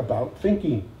think about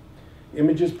thinking.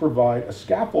 Images provide a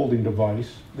scaffolding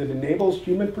device that enables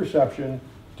human perception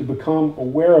to to become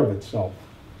aware of itself.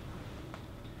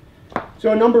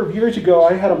 So a number of years ago,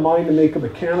 I had a mind to make a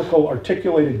mechanical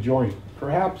articulated joint,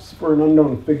 perhaps for an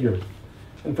unknown figure.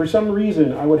 And for some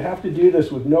reason, I would have to do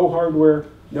this with no hardware,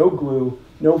 no glue,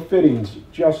 no fittings,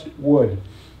 just wood.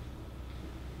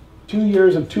 2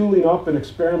 years of tooling up and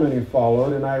experimenting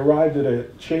followed, and I arrived at a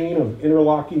chain of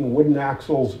interlocking wooden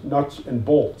axles, nuts, and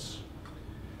bolts.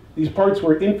 These parts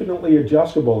were infinitely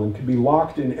adjustable and could be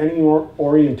locked in any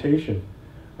orientation.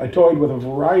 I toyed with a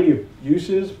variety of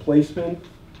uses, placement,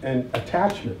 and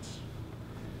attachments.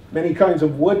 Many kinds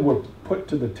of wood were put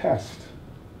to the test.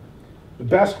 The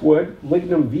best wood,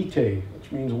 lignum vitae,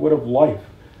 which means wood of life,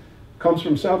 comes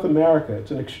from South America. It's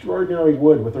an extraordinary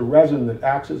wood with a resin that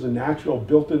acts as a natural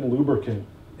built-in lubricant.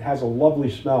 It has a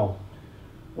lovely smell.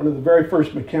 One of the very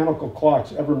first mechanical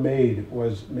clocks ever made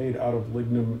was made out of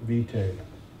lignum vitae.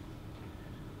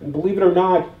 And believe it or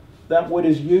not, that wood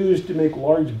is used to make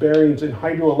large bearings in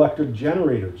hydroelectric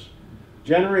generators.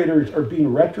 Generators are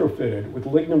being retrofitted with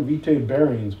lignum vitae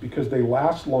bearings because they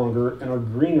last longer and are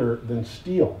greener than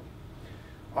steel.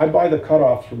 I buy the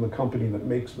cutoffs from the company that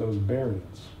makes those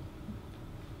bearings.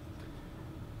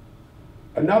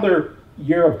 Another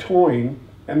year of toying,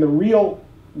 and the real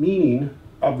meaning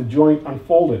of the joint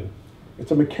unfolded.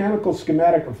 It's a mechanical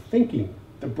schematic of thinking.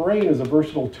 The brain is a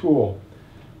versatile tool.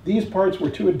 These parts were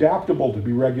too adaptable to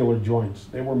be regular joints.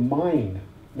 They were mind,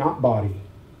 not body.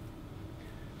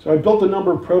 So I built a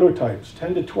number of prototypes,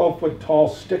 10 to 12 foot tall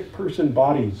stick person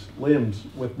bodies, limbs,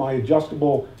 with my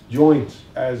adjustable joints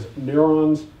as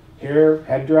neurons, hair,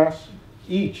 headdress,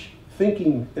 each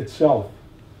thinking itself.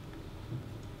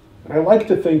 And I like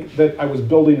to think that I was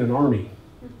building an army.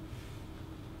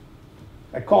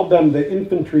 I called them the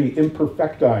infantry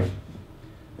imperfecti.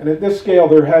 And at this scale,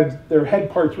 their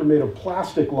head parts were made of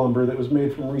plastic lumber that was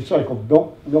made from recycled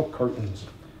milk cartons.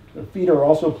 Their feet are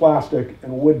also plastic,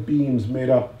 and wood beams made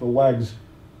up the legs,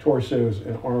 torsos,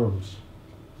 and arms.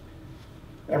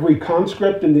 Every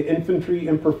conscript in the infantry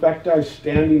imperfecti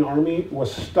standing army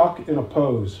was stuck in a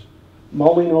pose,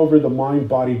 mulling over the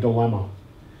mind-body dilemma.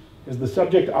 Is the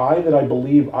subject I that I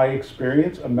believe I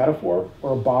experience a metaphor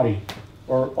or a body,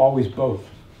 or always both?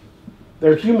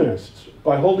 They're humanists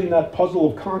by holding that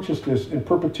puzzle of consciousness in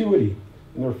perpetuity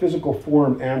in their physical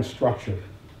form and structure.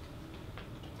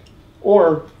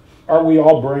 Or are we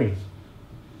all brain?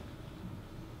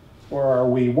 Or are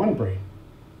we one brain?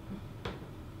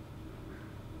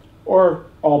 Or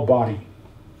all body?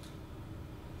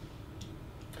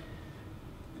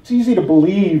 It's easy to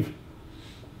believe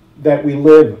that we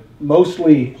live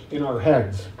mostly in our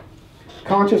heads.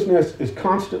 Consciousness is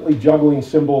constantly juggling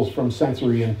symbols from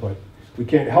sensory input. We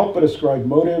can't help but ascribe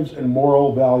motives and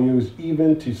moral values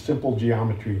even to simple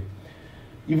geometry.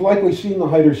 You've likely seen the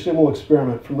Heider-Simmel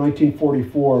experiment from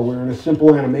 1944, where in a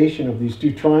simple animation of these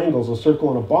two triangles, a circle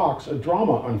and a box, a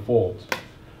drama unfolds.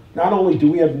 Not only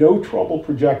do we have no trouble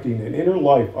projecting an inner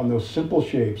life on those simple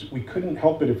shapes, we couldn't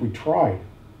help it if we tried.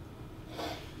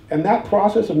 And that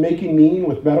process of making meaning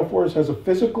with metaphors has a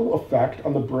physical effect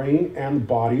on the brain and the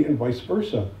body and vice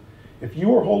versa. If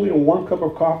you are holding a warm cup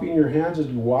of coffee in your hands as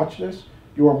you watch this,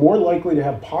 you are more likely to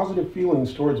have positive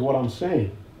feelings towards what I'm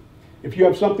saying. If you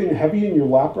have something heavy in your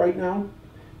lap right now,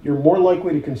 you're more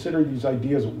likely to consider these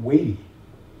ideas weighty.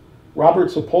 Robert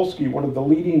Sapolsky, one of the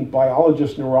leading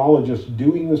biologist neurologists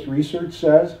doing this research,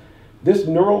 says, this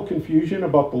neural confusion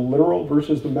about the literal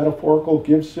versus the metaphorical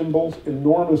gives symbols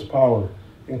enormous power,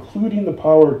 including the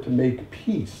power to make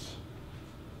peace.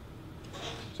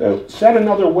 So, said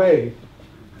another way,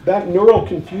 that neural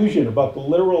confusion about the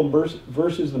literal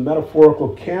versus the metaphorical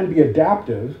can be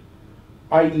adaptive,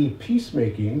 i.e.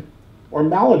 peacemaking, or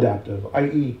maladaptive,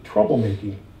 i.e.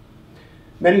 troublemaking.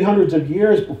 Many hundreds of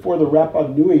years before the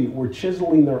Rapa Nui were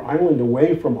chiseling their island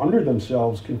away from under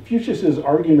themselves, Confucius's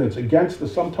arguments against the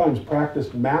sometimes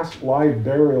practiced mass live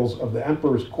burials of the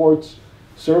emperor's courts,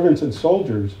 servants, and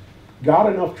soldiers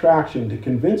got enough traction to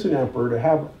convince an emperor to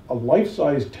have a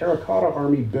life-size terracotta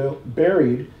army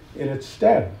buried in its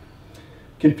stead.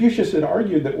 Confucius had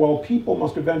argued that while people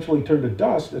must eventually turn to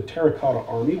dust, a terracotta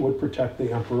army would protect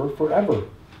the emperor forever.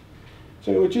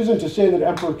 So, which isn't to say that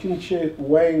Emperor Qin Shi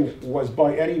Huang was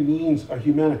by any means a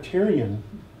humanitarian.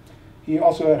 He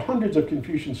also had hundreds of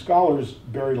Confucian scholars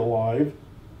buried alive,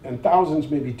 and thousands,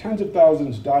 maybe tens of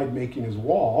thousands, died making his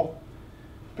wall.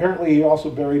 Apparently, he also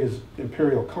buried his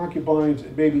imperial concubines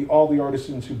and maybe all the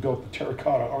artisans who built the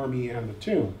terracotta army and the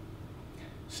tomb.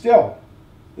 Still,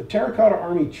 the terracotta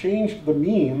army changed the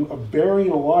meme of burying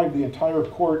alive the entire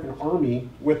court and army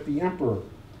with the emperor.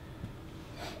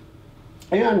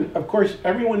 And, of course,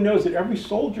 everyone knows that every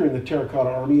soldier in the terracotta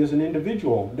army is an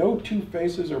individual. No two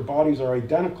faces or bodies are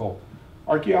identical.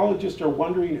 Archaeologists are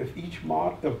wondering if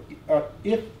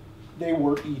they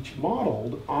were each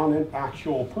modeled on an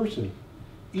actual person,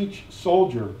 each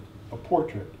soldier a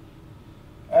portrait.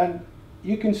 And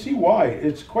you can see why.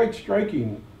 It's quite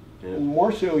striking, and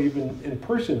more so even in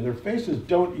person. Their faces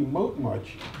don't emote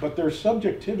much, but their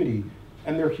subjectivity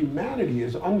and their humanity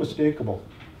is unmistakable.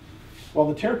 While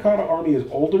the Terracotta Army is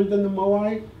older than the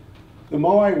Moai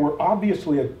were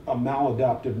obviously a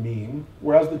maladaptive meme,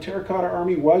 whereas the Terracotta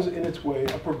Army was, in its way,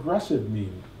 a progressive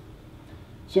meme.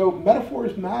 So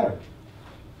metaphors matter,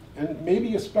 and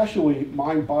maybe especially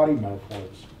mind-body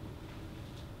metaphors.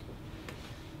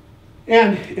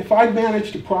 And if I'd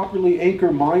managed to properly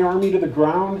anchor my army to the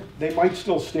ground, they might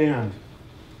still stand.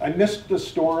 I missed the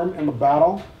storm and the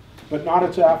battle, but not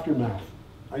its aftermath.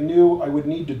 I knew I would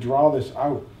need to draw this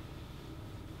out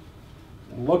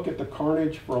and look at the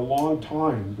carnage for a long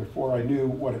time before I knew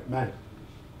what it meant.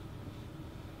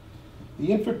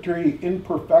 The infantry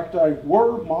imperfecti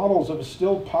were models of a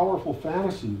still powerful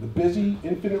fantasy, the busy,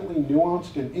 infinitely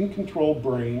nuanced, and in-control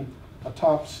brain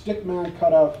atop stickman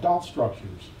cutout doll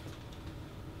structures.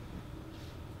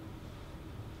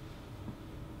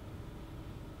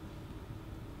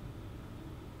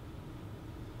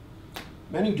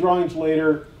 Many drawings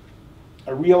later,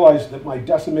 I realized that my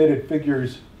decimated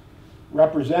figures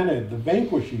represented the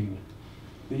vanquishing,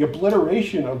 the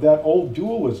obliteration of that old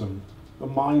dualism, the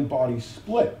mind-body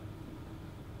split.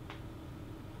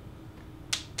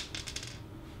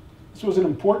 This was an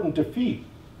important defeat.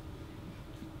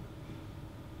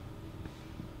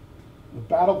 The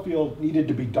battlefield needed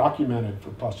to be documented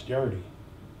for posterity.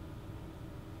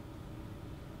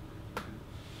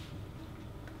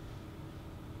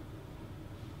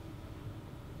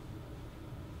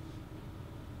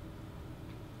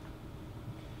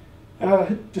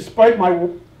 Despite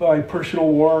my personal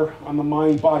war on the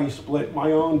mind-body split,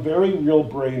 my own very real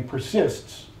brain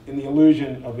persists in the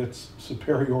illusion of its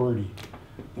superiority.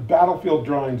 The battlefield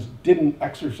drawings didn't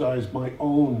exercise my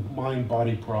own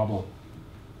mind-body problem.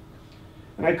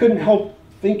 And I couldn't help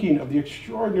thinking of the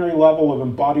extraordinary level of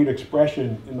embodied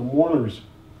expression in the mourners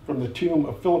from the tomb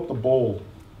of Philip the Bold,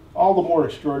 all the more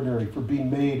extraordinary for being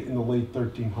made in the late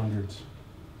 1300s.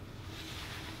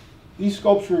 These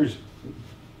sculptures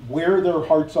wear their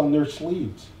hearts on their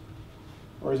sleeves,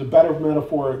 or as a better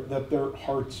metaphor, that their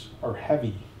hearts are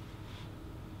heavy.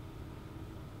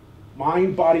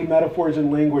 Mind-body metaphors in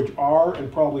language are,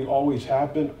 and probably always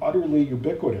have been, utterly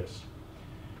ubiquitous.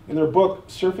 In their book,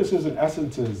 Surfaces and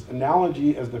Essences,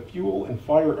 Analogy as the Fuel and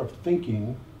Fire of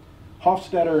Thinking,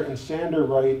 Hofstadter and Sander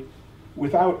write,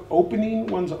 without opening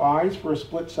one's eyes for a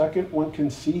split second, one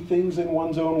can see things in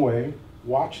one's own way,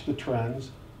 watch the trends,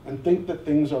 and think that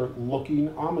things are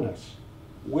looking ominous.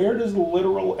 Where does the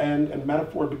literal end and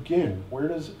metaphor begin? Where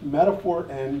does metaphor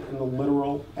end and the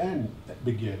literal end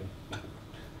begin?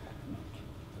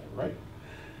 Right?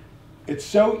 It's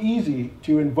so easy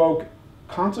to invoke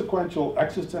consequential,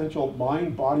 existential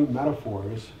mind-body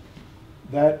metaphors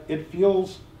that it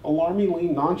feels alarmingly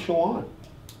nonchalant.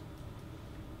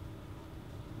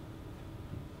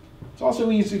 It's also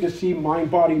easy to see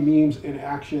mind-body memes in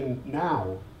action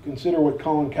now. Consider what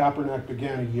Colin Kaepernick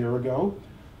began a year ago,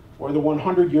 or the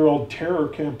 100-year-old terror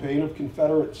campaign of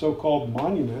Confederate so-called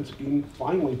monuments being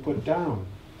finally put down.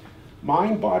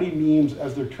 Mind-body memes,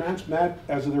 as they're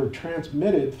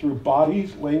transmitted through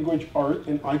bodies, language, art,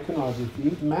 and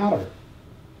iconography, matter.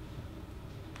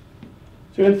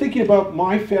 So in thinking about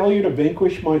my failure to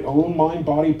vanquish my own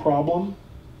mind-body problem,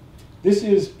 this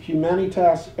is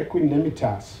Humanitas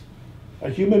Equanimitas,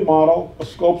 a human model, a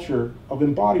sculpture of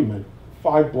embodiment.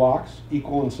 5 blocks,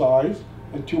 equal in size,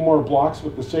 and 2 more blocks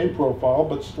with the same profile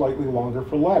but slightly longer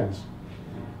for legs.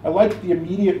 I liked the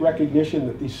immediate recognition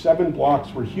that these 7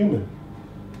 blocks were human,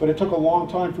 but it took a long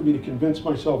time for me to convince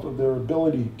myself of their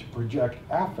ability to project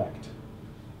affect.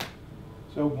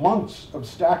 So months of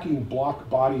stacking block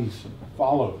bodies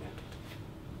followed.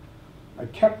 I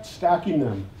kept stacking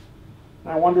them,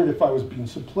 and I wondered if I was being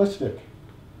simplistic.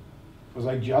 Was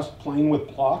I just playing with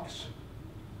blocks?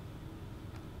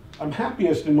 I'm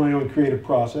happiest in my own creative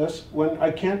process when I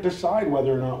can't decide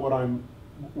whether or not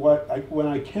when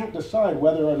I can't decide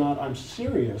whether or not I'm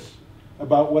serious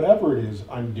about whatever it is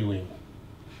I'm doing.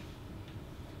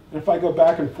 And if I go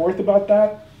back and forth about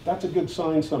that, that's a good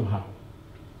sign somehow.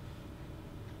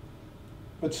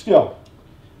 But still,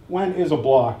 when is a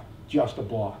block just a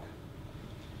block?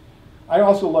 I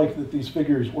also like that these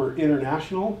figures were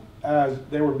international, as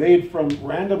they were made from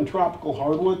random tropical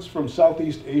hardwoods from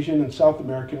Southeast Asian and South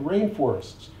American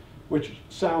rainforests, which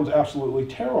sounds absolutely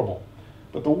terrible.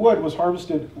 but the wood was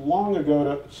harvested long ago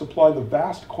to supply the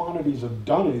vast quantities of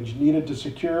dunnage needed to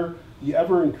secure the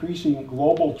ever-increasing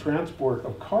global transport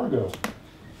of cargo.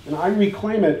 And I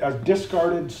reclaim it as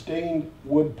discarded stained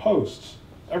wood posts,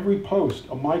 every post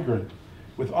a migrant,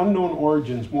 with unknown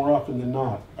origins more often than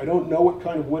not. I don't know what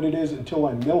kind of wood it is until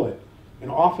I mill it,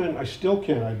 and often I still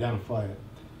can't identify it.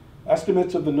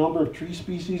 Estimates of the number of tree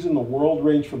species in the world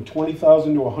range from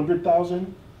 20,000 to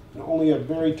 100,000, and only a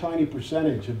very tiny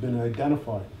percentage have been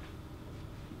identified.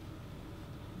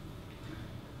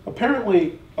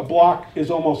 Apparently, a block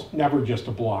is almost never just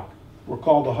a block. We're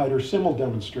called a Heider-Simmel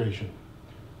demonstration.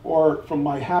 Or, from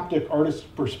my haptic artist's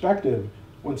perspective,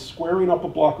 when squaring up a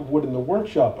block of wood in the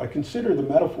workshop, I consider the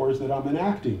metaphors that I'm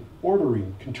enacting,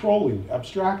 ordering, controlling,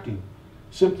 abstracting.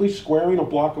 Simply squaring a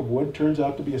block of wood turns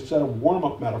out to be a set of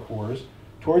warm-up metaphors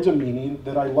towards a meaning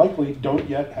that I likely don't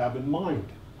yet have in mind.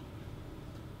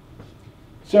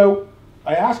 So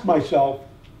I asked myself,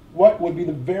 what would be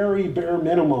the very bare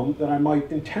minimum that I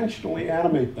might intentionally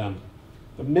animate them?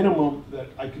 The minimum that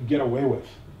I could get away with.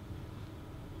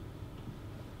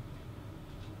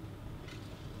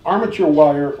 Armature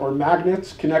wire or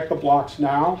magnets connect the blocks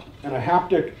now, and a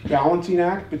haptic balancing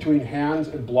act between hands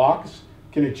and blocks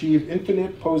can achieve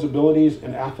infinite posabilities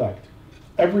and affect.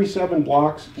 Every 7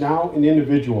 blocks, now an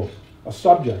individual, a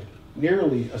subject,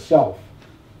 nearly a self.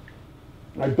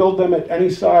 And I build them at any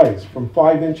size, from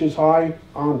 5 inches high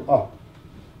on up.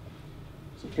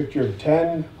 It's a picture of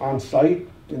 10 on site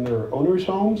in their owners'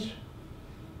 homes.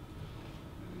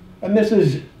 And this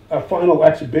is a final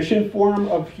exhibition form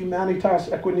of Humanitas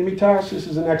Equanimitas. This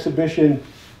is an exhibition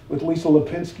with Lisa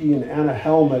Lipinski and Anna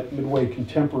Helm at Midway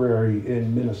Contemporary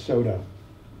in Minnesota.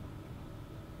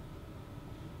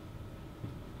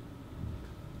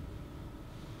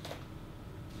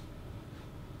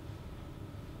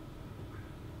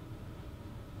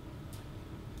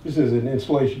 This is an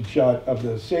installation shot of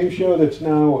the same show that's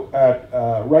now at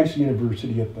Rice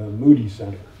University at the Moody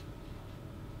Center.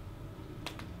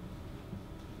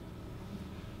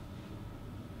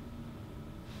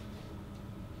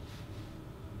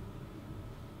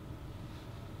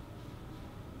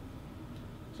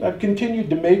 So I've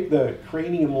continued to make the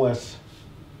craniumless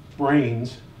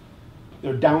brains.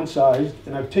 They're downsized,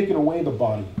 and I've taken away the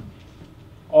body.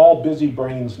 All busy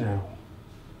brains now,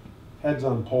 heads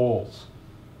on poles.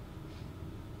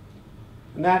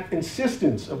 And that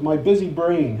insistence of my busy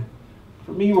brain,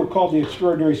 for me, were called the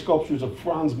extraordinary sculptures of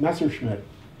Franz Messerschmitt,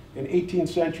 an 18th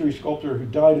century sculptor who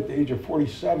died at the age of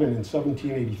 47 in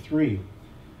 1783.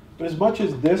 But as much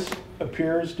as this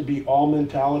appears to be all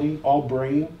mentality, all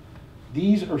brain,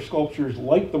 these are sculptures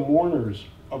like the mourners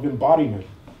of embodiment,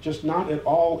 just not at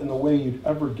all in the way you'd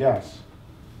ever guess.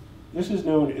 This is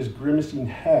known as grimacing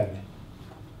head.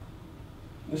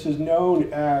 This is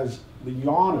known as the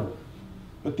yawner.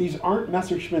 But these aren't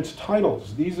Messerschmitt's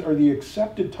titles. These are the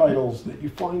accepted titles that you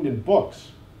find in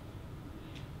books.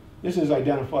 This is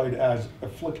identified as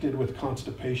afflicted with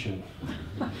constipation.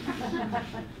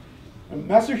 And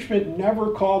Messerschmitt never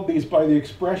called these by the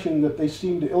expression that they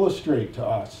seem to illustrate to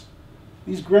us.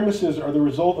 These grimaces are the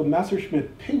result of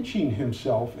Messerschmitt pinching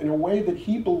himself in a way that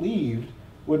he believed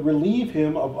would relieve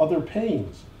him of other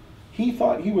pains. He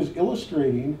thought he was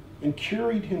illustrating and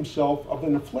curing himself of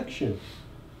an affliction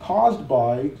caused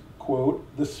by, quote,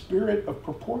 the spirit of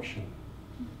proportion.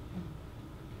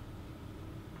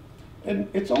 And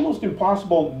it's almost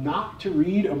impossible not to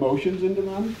read emotions into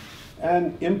them,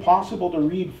 and impossible to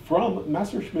read from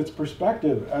Messerschmitt's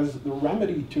perspective as the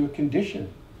remedy to a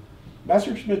condition.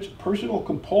 Messerschmitt's personal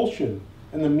compulsion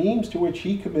and the means to which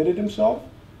he committed himself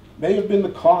may have been the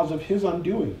cause of his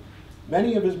undoing.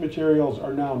 Many of his materials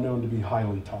are now known to be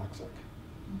highly toxic.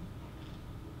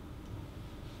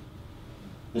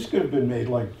 This could have been made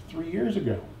like 3 years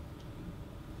ago.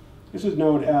 This is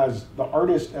known as the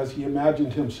artist as he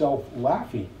imagined himself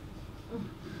laughing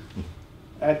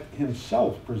at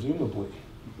himself, presumably.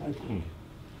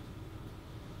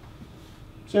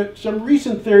 So some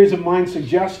recent theories of mind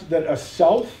suggest that a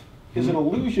self is an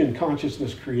illusion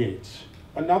consciousness creates,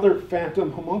 another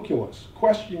phantom homunculus,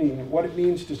 questioning what it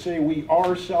means to say we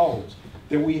are selves,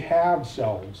 that we have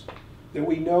selves, that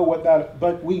we know what that,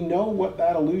 but we know what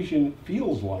that illusion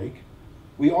feels like.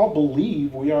 We all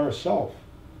believe we are a self.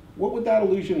 What would that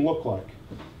illusion look like?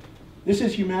 This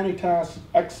is Humanitas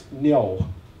ex nihil,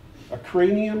 a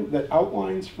cranium that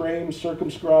outlines, frames,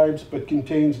 circumscribes, but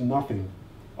contains nothing.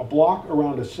 A block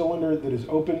around a cylinder that is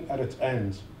open at its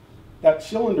ends. That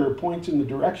cylinder points in the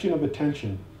direction of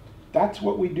attention. That's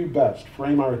what we do best,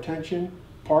 frame our attention,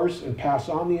 parse and pass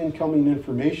on the incoming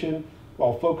information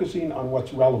while focusing on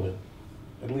what's relevant,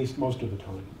 at least most of the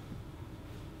time.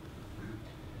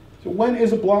 So when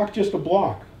is a block just a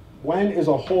block? When is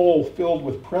a whole filled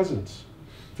with presence,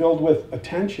 filled with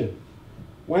attention?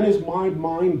 When is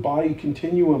mind-body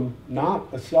continuum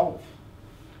not a self?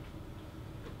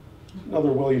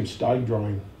 Another William Steig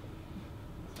drawing.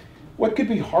 What could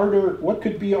be harder, what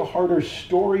could be a harder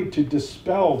story to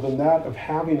dispel than that of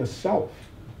having a self?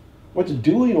 What's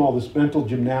doing all this mental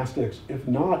gymnastics if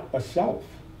not a self?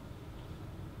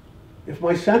 If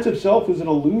my sense of self is an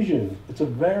illusion, it's a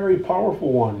very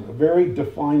powerful one, a very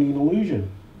defining illusion.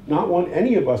 Not one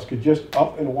any of us could just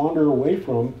up and wander away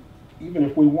from, even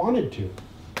if we wanted to.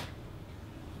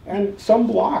 And some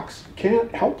blocks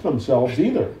can't help themselves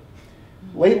either.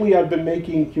 Lately, I've been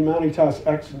making humanitas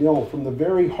ex nihil from the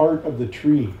very heart of the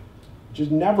tree, which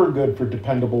is never good for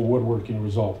dependable woodworking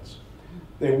results.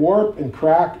 They warp and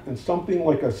crack, and something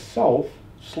like a self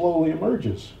slowly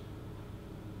emerges.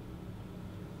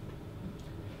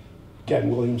 Again,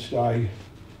 William Steig.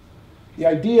 The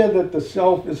idea that the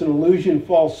self is an illusion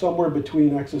falls somewhere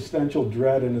between existential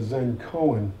dread and a Zen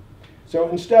koan. So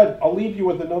instead, I'll leave you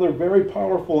with another very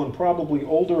powerful and probably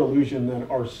older illusion than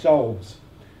ourselves.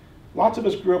 Lots of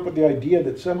us grew up with the idea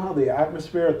that somehow the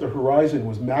atmosphere at the horizon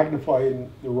was magnifying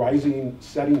the rising,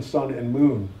 setting sun and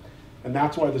moon. And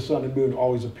that's why the sun and moon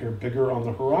always appear bigger on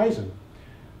the horizon.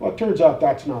 Well, it turns out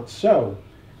that's not so.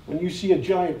 When you see a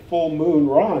giant full moon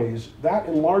rise, that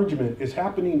enlargement is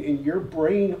happening in your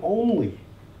brain only.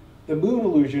 The moon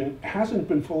illusion hasn't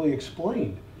been fully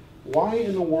explained. Why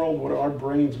in the world would our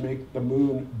brains make the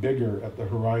moon bigger at the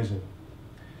horizon?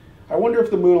 I wonder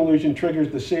if the moon illusion triggers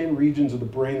the same regions of the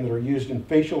brain that are used in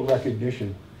facial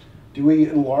recognition. Do we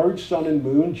enlarge sun and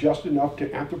moon just enough to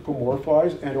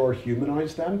anthropomorphize and or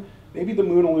humanize them? Maybe the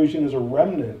moon illusion is a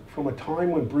remnant from a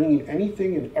time when bringing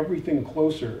anything and everything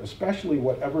closer, especially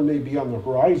whatever may be on the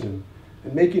horizon,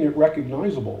 and making it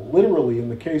recognizable, literally in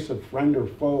the case of friend or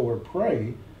foe or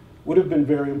prey, would have been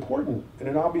very important and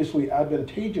an obviously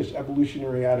advantageous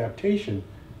evolutionary adaptation,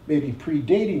 maybe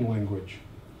predating language.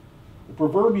 The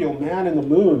proverbial man in the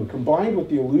moon, combined with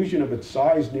the illusion of its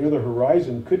size near the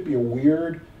horizon, could be a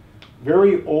weird,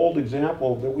 very old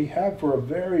example that we have for a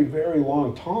very, very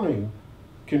long time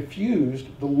confused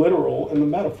the literal and the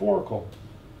metaphorical.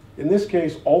 In this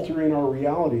case, altering our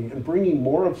reality and bringing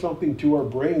more of something to our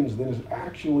brains than is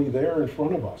actually there in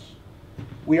front of us.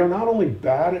 We are not only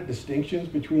bad at distinctions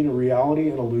between a reality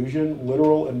and illusion,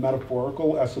 literal and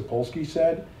metaphorical, as Sapolsky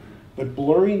said, but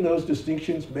blurring those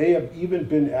distinctions may have even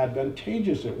been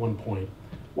advantageous at one point,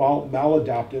 while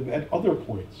maladaptive at other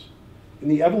points. In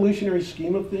the evolutionary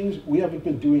scheme of things, we haven't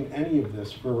been doing any of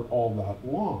this for all that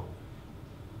long.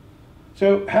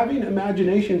 So having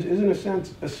imaginations is, in a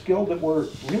sense, a skill that we're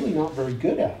really not very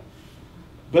good at.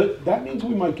 But that means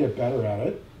we might get better at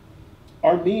it.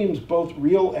 Our memes, both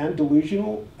real and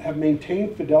delusional, have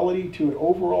maintained fidelity to an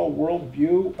overall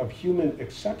worldview of human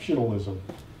exceptionalism.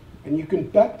 And you can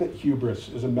bet that hubris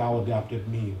is a maladaptive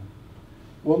meme.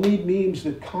 We'll need memes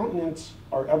that countenance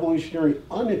our evolutionary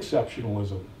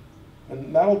un-exceptionalism.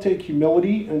 And that'll take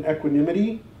humility and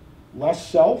equanimity, less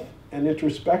self, and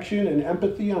introspection and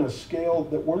empathy on a scale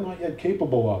that we're not yet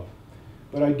capable of.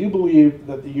 But I do believe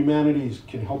that the humanities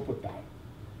can help with that.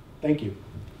 Thank you.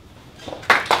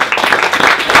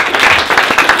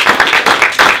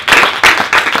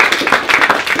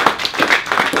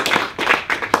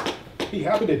 Be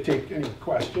happy to take any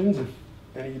questions if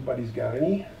anybody's got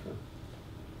any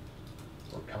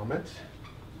or comments.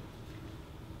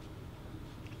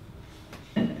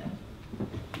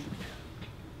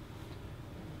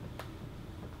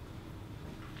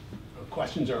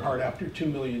 Questions are hard after 2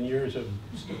 million years of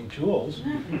stone tools.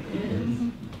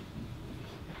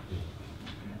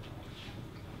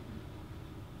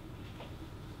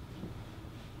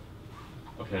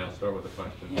 Okay, I'll start with a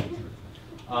question.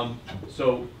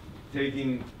 So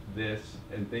taking this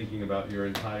and thinking about your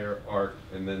entire arc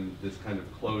and then this kind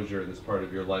of closure in this part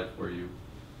of your life where you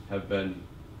have been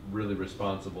really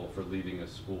responsible for leading a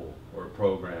school or a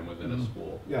program within a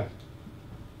school. Yeah.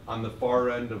 On the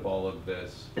far end of all of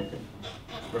this,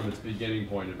 from its beginning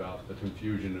point about the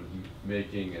confusion of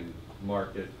making and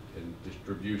market and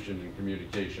distribution and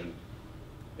communication,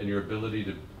 and your ability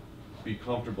to be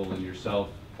comfortable in yourself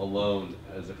alone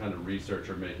as a kind of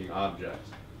researcher making objects,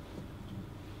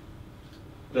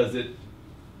 do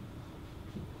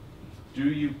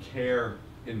you care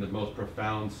in the most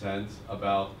profound sense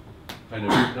about kind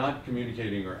of not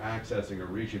communicating or accessing or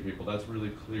reaching people? That's really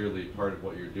clearly part of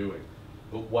what you're doing.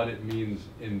 But what it means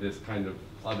in this kind of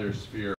other sphere